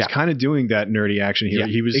 so he was kind of doing that nerdy action hero.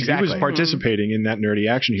 He was participating in that nerdy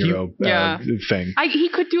action hero thing. He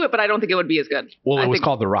could do it, but I don't think it would be as good. Well, it was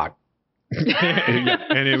called The Rock. and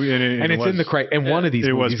it's in the and one of these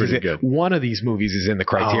movies was pretty good. One of these movies is in the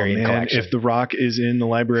Criterion collection. If The Rock is in the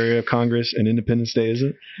Library of Congress and Independence Day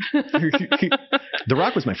isn't. The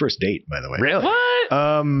Rock was my first date, by the way. Really? What?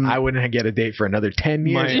 I wouldn't get a date for another 10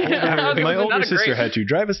 years. My older sister had to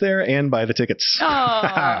drive us there and buy the tickets.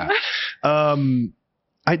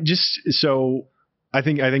 I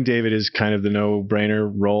think David is kind of the no-brainer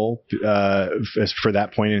role for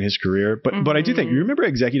that point in his career. But I do think, you remember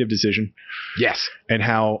Executive Decision? Yes. And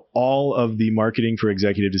how all of the marketing for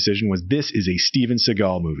Executive Decision was, this is a Steven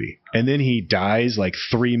Seagal movie. And then he dies like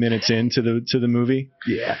 3 minutes into the movie.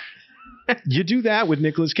 Yeah. You do that with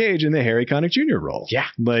Nicolas Cage in the Harry Connick Jr. role. Yeah.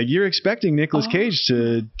 Like, you're expecting Nicolas Cage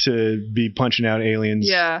to be punching out aliens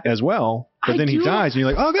as well. But then he dies, and you're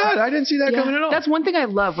like, oh, God, I didn't see that coming at all. That's one thing I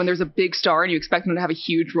love when there's a big star and you expect them to have a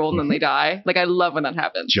huge role and then they die. Like, I love when that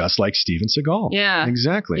happens. Just like Steven Seagal. Yeah.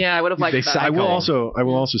 Exactly. Yeah, I would have liked that. I will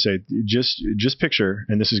also say, just picture,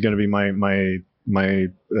 and this is going to be my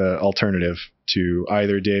alternative to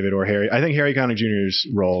either David or Harry. I think Harry Connick Jr.'s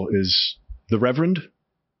role is the Reverend.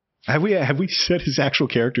 Have we said his actual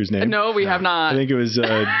character's name? No, we have not. I think it was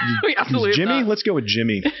we absolutely Jimmy. Not. Let's go with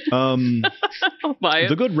Jimmy. I'll buy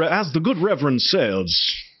it. As the good Reverend says,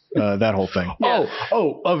 that whole thing. Yeah.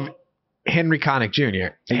 Of Henry Connick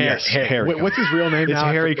Jr. Yes, Harry. What's his real name? It's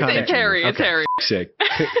Harry Connick. It's Harry. It's Harry. Sick.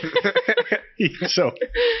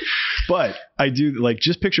 But I do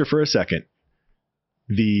just picture for a second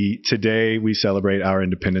today we celebrate our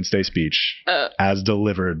Independence Day speech as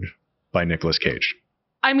delivered by Nicolas Cage.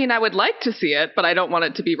 I mean, I would like to see it, but I don't want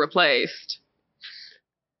it to be replaced.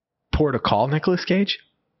 Port a call, Nicolas Cage?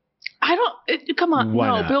 Come on. Why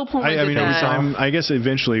no, not? Bill Pullman I mean, I guess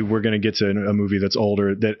eventually we're going to get to a movie that's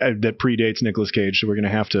older, that predates Nicolas Cage, so we're going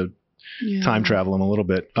to have to time travel him a little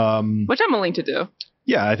bit. Which I'm willing to do.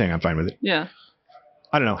 Yeah, I think I'm fine with it. Yeah.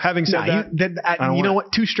 I don't know. Having said you know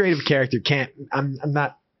what? Too straight of a character can't. I'm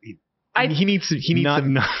not. He needs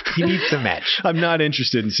the match. I'm not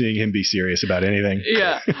interested in seeing him be serious about anything.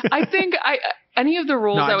 Yeah. I think any of the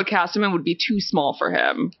roles I would cast him in would be too small for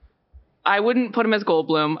him. I wouldn't put him as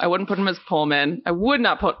Goldblum. I wouldn't put him as Pullman. I would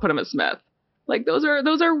not put him as Smith. Like, those are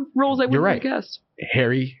roles I wouldn't have guessed.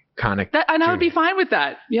 Harry Connick. And I would be fine with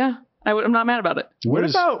that. Yeah. I'm not mad about it. What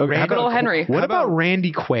about Henry? What about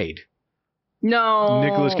Randy Quaid? No.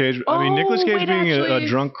 Nicolas Cage. I mean, Nicolas Cage being a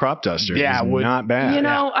drunk crop duster is not bad. You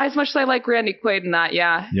know, as much as I like Randy Quaid in that,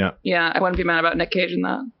 yeah, I wouldn't be mad about Nick Cage in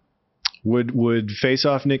that. Would Face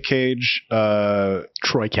Off Nick Cage,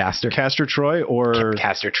 Troy Castor Troy, or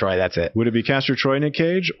Castor Troy? That's it. Would it be Castor Troy Nick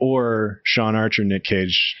Cage or Sean Archer Nick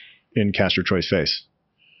Cage in Castor Troy's face?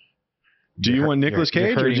 Do you want Nicolas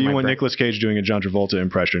Cage, or do you want Nicolas Cage doing a John Travolta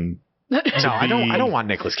impression? No, I don't want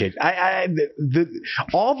Nicolas Cage.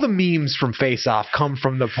 All the memes from Face Off come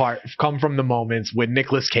from the moments when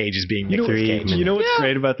Nicolas Cage is being Nicolas Cage. You know what's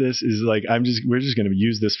great about this is we're just going to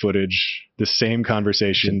use this footage, the same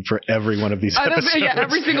conversation for every one of these episodes. Yeah,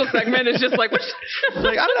 every single segment is just like,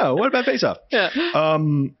 I don't know. What about Face Off? Yeah.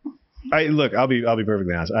 I'll be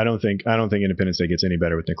perfectly honest. I don't think Independence Day gets any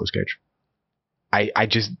better with Nicolas Cage. I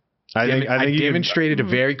think demonstrated a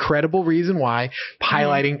very credible reason why,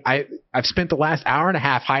 highlighting. I've spent the last hour and a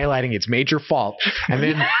half highlighting its major fault, and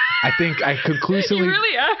then I think I conclusively. You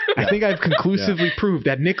really are. I think I've conclusively proved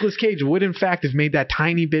that Nicolas Cage would in fact have made that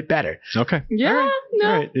tiny bit better. Okay. Yeah. All right. No.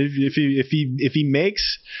 All right. If he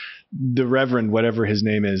makes the Reverend, whatever his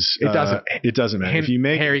name is, it doesn't matter. If you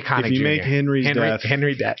make Harry Connick if you Jr. make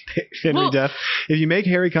Henry Death, if you make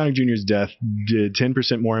Harry Connick Jr.'s death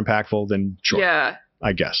 10% more impactful, then sure. Yeah.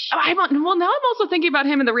 I guess. Now I'm also thinking about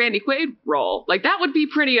him in the Randy Quaid role. Like, that would be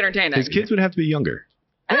pretty entertaining. His kids would have to be younger.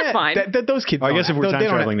 That's fine. Those kids. I guess if we're time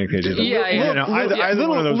traveling, Nick Cage. Either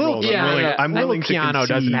one of those roles. I'm willing to Keanu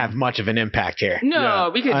doesn't have much of an impact here. No,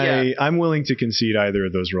 because I'm willing to concede either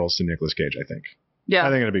of those roles to Nicolas Cage. I think. Yeah. I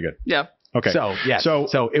think it'll be good. Yeah. Okay. So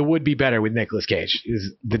it would be better with Nicolas Cage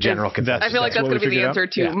is the general consensus. I feel like that's going to be the answer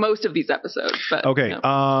to most of these episodes. But okay.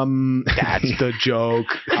 That's the joke.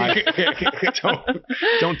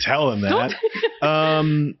 Don't tell him that.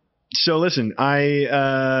 So listen, I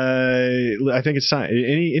think it's time.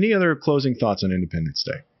 Any other closing thoughts on Independence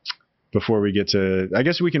Day before we get to? I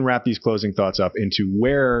guess we can wrap these closing thoughts up into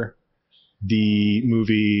where the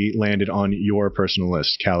movie landed on your personal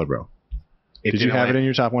list, Calibro. Did you have it in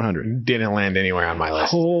your top 100? Didn't land anywhere on my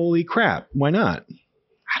list. Holy crap! Why not?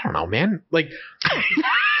 I don't know, man. Like,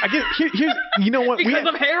 I guess here's you know what? Because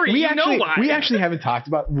of Harry. We actually haven't talked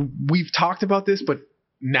about. We've talked about this, but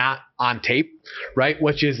not on tape, right?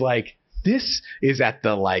 Which is like, this is at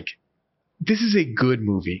the this is a good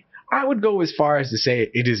movie. I would go as far as to say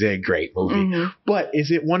it is a great movie, but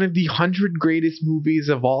is it one of the 100 greatest movies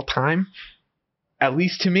of all time? At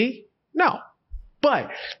least to me, no.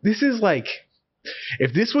 But this is like,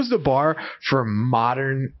 if this was the bar for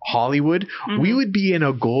modern Hollywood, we would be in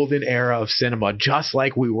a golden era of cinema, just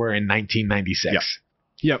like we were in 1996.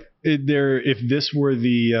 Yep. If this were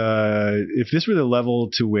the level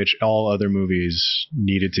to which all other movies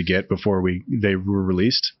needed to get before they were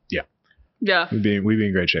released, we'd be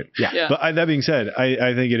in great shape. Yeah. But that being said,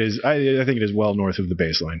 I think it is well north of the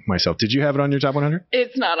baseline myself. Did you have it on your top 100?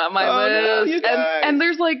 It's not on my list. And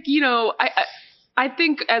there's I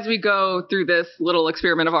think as we go through this little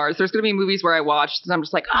experiment of ours, there's going to be movies where I watch and I'm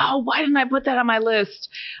just like, oh, why didn't I put that on my list?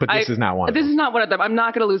 But this is not one of them. This is not one of them. I'm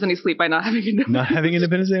not going to lose any sleep by not having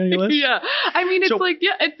Independence Day on your list? Yeah. I mean, it's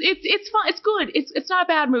it's fun. It's good. It's not a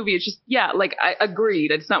bad movie. It's just, I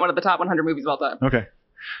agreed. It's not one of the top 100 movies of all time.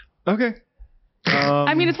 Okay.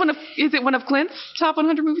 I mean, is it one of Clint's top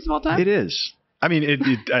 100 movies of all time? It is. I mean,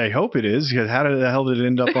 I hope it is, because how the hell did it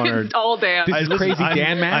end up on our... all Dan. This is crazy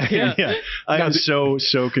Dan math? I'm so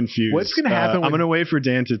confused. What's going to happen? I'm going to wait for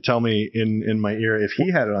Dan to tell me in my ear if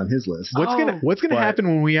he had it on his list. What's gonna happen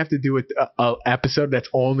when we have to do an episode that's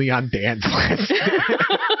only on Dan's list?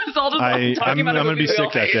 I'm going to be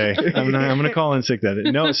sick that day. I'm going to call in sick that day.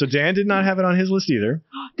 No, so Dan did not have it on his list either.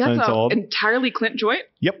 That's entirely Clint joint?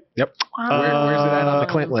 Yep. Wow. Where's it at on the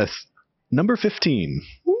Clint list? Number 15.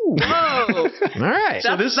 Whoa. All right.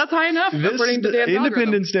 That's high enough. According to Dan's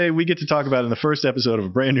Independence Day, we get to talk about in the first episode of a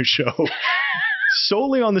brand new show,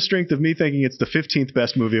 solely on the strength of me thinking it's the 15th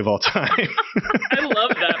best movie of all time. I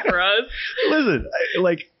love that for us. Listen,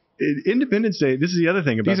 Independence Day, this is the other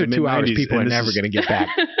thing about these are 2 hours people are never going to get back.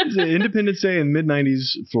 Independence Day in the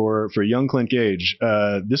mid-90s for young Clint Gage.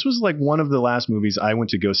 This was like one of the last movies I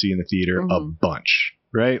went to go see in the theater a bunch,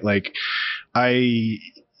 right? Like,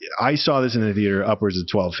 I saw this in the theater upwards of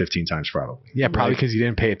 12, 15 times probably. Yeah, probably because you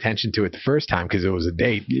didn't pay attention to it the first time because it was a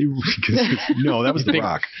date. No, that was The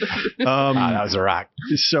Rock. That was The Rock.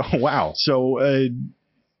 So, wow. So,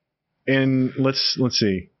 and let's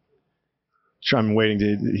see. I'm waiting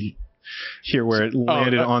to hear where it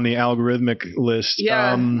landed on the algorithmic list.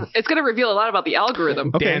 Yeah, it's going to reveal a lot about the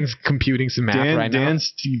algorithm. Okay. Dan's computing some math right now.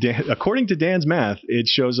 According to Dan's math, it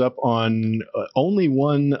shows up on only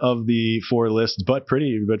one of the 4 lists, but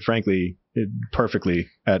frankly, perfectly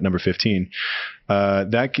at number 15.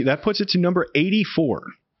 That puts it to number 84.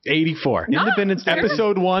 84. Independence Day.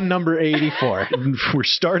 Episode 1, number 84. We're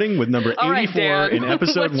starting with number 84 in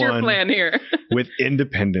episode 1. What's your plan here? With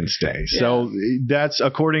Independence Day. So that's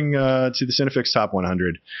according to the Cinefix Top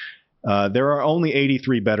 100. There are only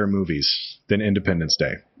 83 better movies than Independence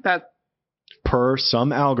Day. That per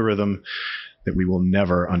some algorithm that we will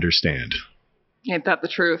never understand. Ain't that the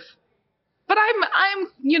truth? But I'm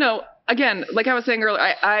again, like I was saying earlier,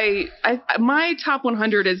 I my top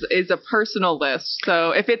 100 is a personal list.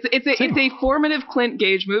 So if it's a formative Clint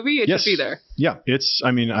Gage movie, it should be there. Yeah,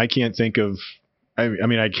 I can think of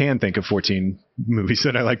 14 movies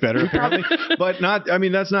that I like better, apparently. But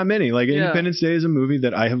that's not many. Like Independence Day is a movie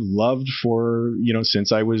that I have loved for,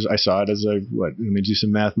 since I saw it as let me do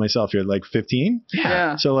some math myself here, like 15.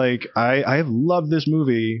 Yeah. So like I have loved this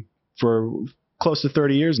movie for close to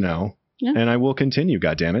 30 years now, and I will continue.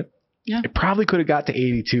 God damn it. Yeah. It probably could have got to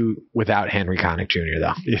 82 without Henry Connick Jr.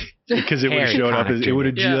 though, because it would have showed up. It would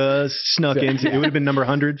have just snuck into. It would have been number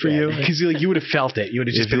 100 for you, because you would have felt it. You would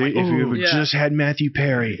have just been like, if you just had Matthew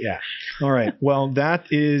Perry. Yeah. All right. Well,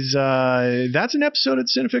 that's an episode of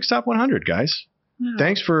Cinefix Top 100, guys. Yeah.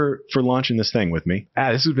 Thanks for launching this thing with me.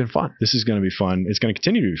 This has been fun. This is going to be fun. It's going to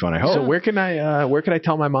continue to be fun, I hope. So where can I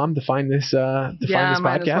tell my mom to find this find this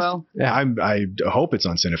podcast? Well. Yeah, I hope it's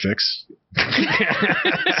on Cinefix. Not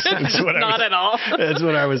at all. That's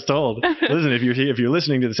what I was told. Listen, if you're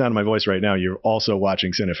listening to the sound of my voice right now, you're also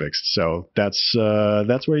watching Cinefix. So that's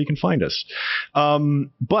where you can find us.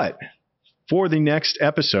 But for the next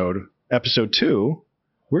episode 2,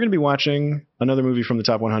 we're going to be watching another movie from the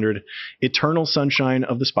Top 100, Eternal Sunshine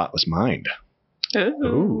of the Spotless Mind.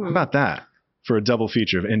 Ooh. How about that? For a double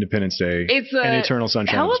feature of Independence Day and Eternal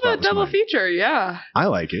Sunshine of the Spotless Mind. Hell of a double feature, yeah. I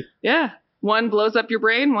like it. Yeah. One blows up your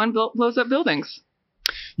brain, one blows up buildings.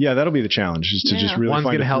 Yeah, that'll be the challenge, is to just really One's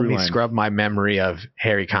find going to help me line. scrub my memory of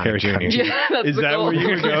Harry Connick Jr. Yeah, that's Is that goal. where you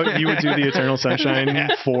would go? You would do the Eternal Sunshine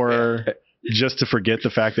for just to forget the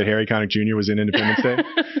fact that Harry Connick Jr. was in Independence Day?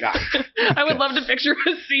 I would love to picture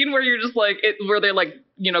a scene where you're just like, where they're like,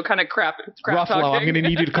 kind of crap Ruffalo, talking. I'm going to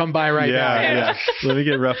need you to come by right now. Yeah. Let me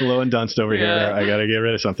get Ruffalo and Dunst over here. I got to get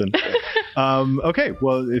rid of something. Okay.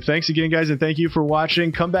 Well, thanks again, guys. And thank you for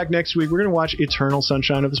watching. Come back next week. We're going to watch Eternal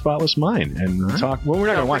Sunshine of the Spotless Mind and talk. Well, we're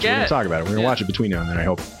not going to watch it. We're going to talk about it. We're going to watch it between now and then, I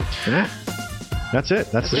hope. Yeah. That's it.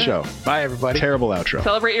 That's the show. Bye, everybody. Terrible outro.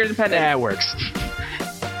 Celebrate your independence. Yeah, it works.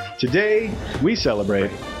 Today, we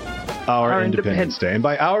celebrate our Independence Day. And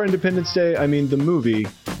by our Independence Day, I mean the movie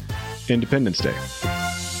Independence Day.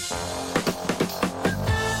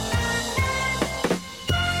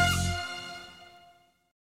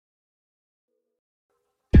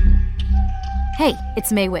 Hey,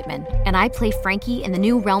 it's Mae Whitman, and I play Frankie in the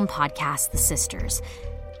new Realm podcast, The Sisters.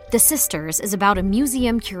 The Sisters is about a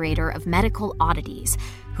museum curator of medical oddities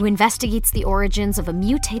who investigates the origins of a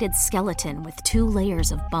mutated skeleton with 2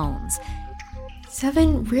 layers of bones.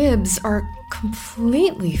 7 ribs are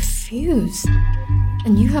completely fused.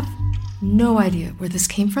 And you have no idea where this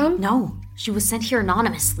came from? No, she was sent here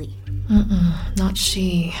anonymously. Not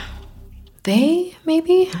she. They,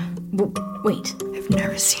 maybe? Wait. I've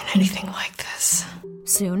never seen anything like this.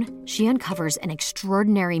 Soon, she uncovers an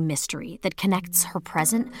extraordinary mystery that connects her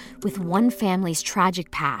present with one family's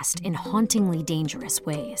tragic past in hauntingly dangerous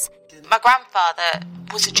ways. My grandfather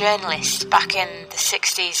was a journalist back in the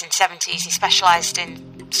 60s and 70s. He specialised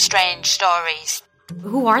in strange stories.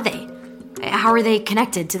 Who are they? How are they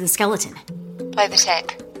connected to the skeleton? Play the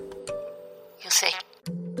tape. You'll see.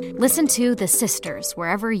 Listen to The Sisters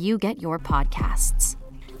wherever you get your podcasts.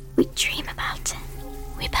 We dream about it.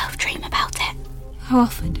 We both dream about it. How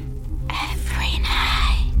often? Every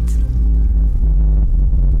night.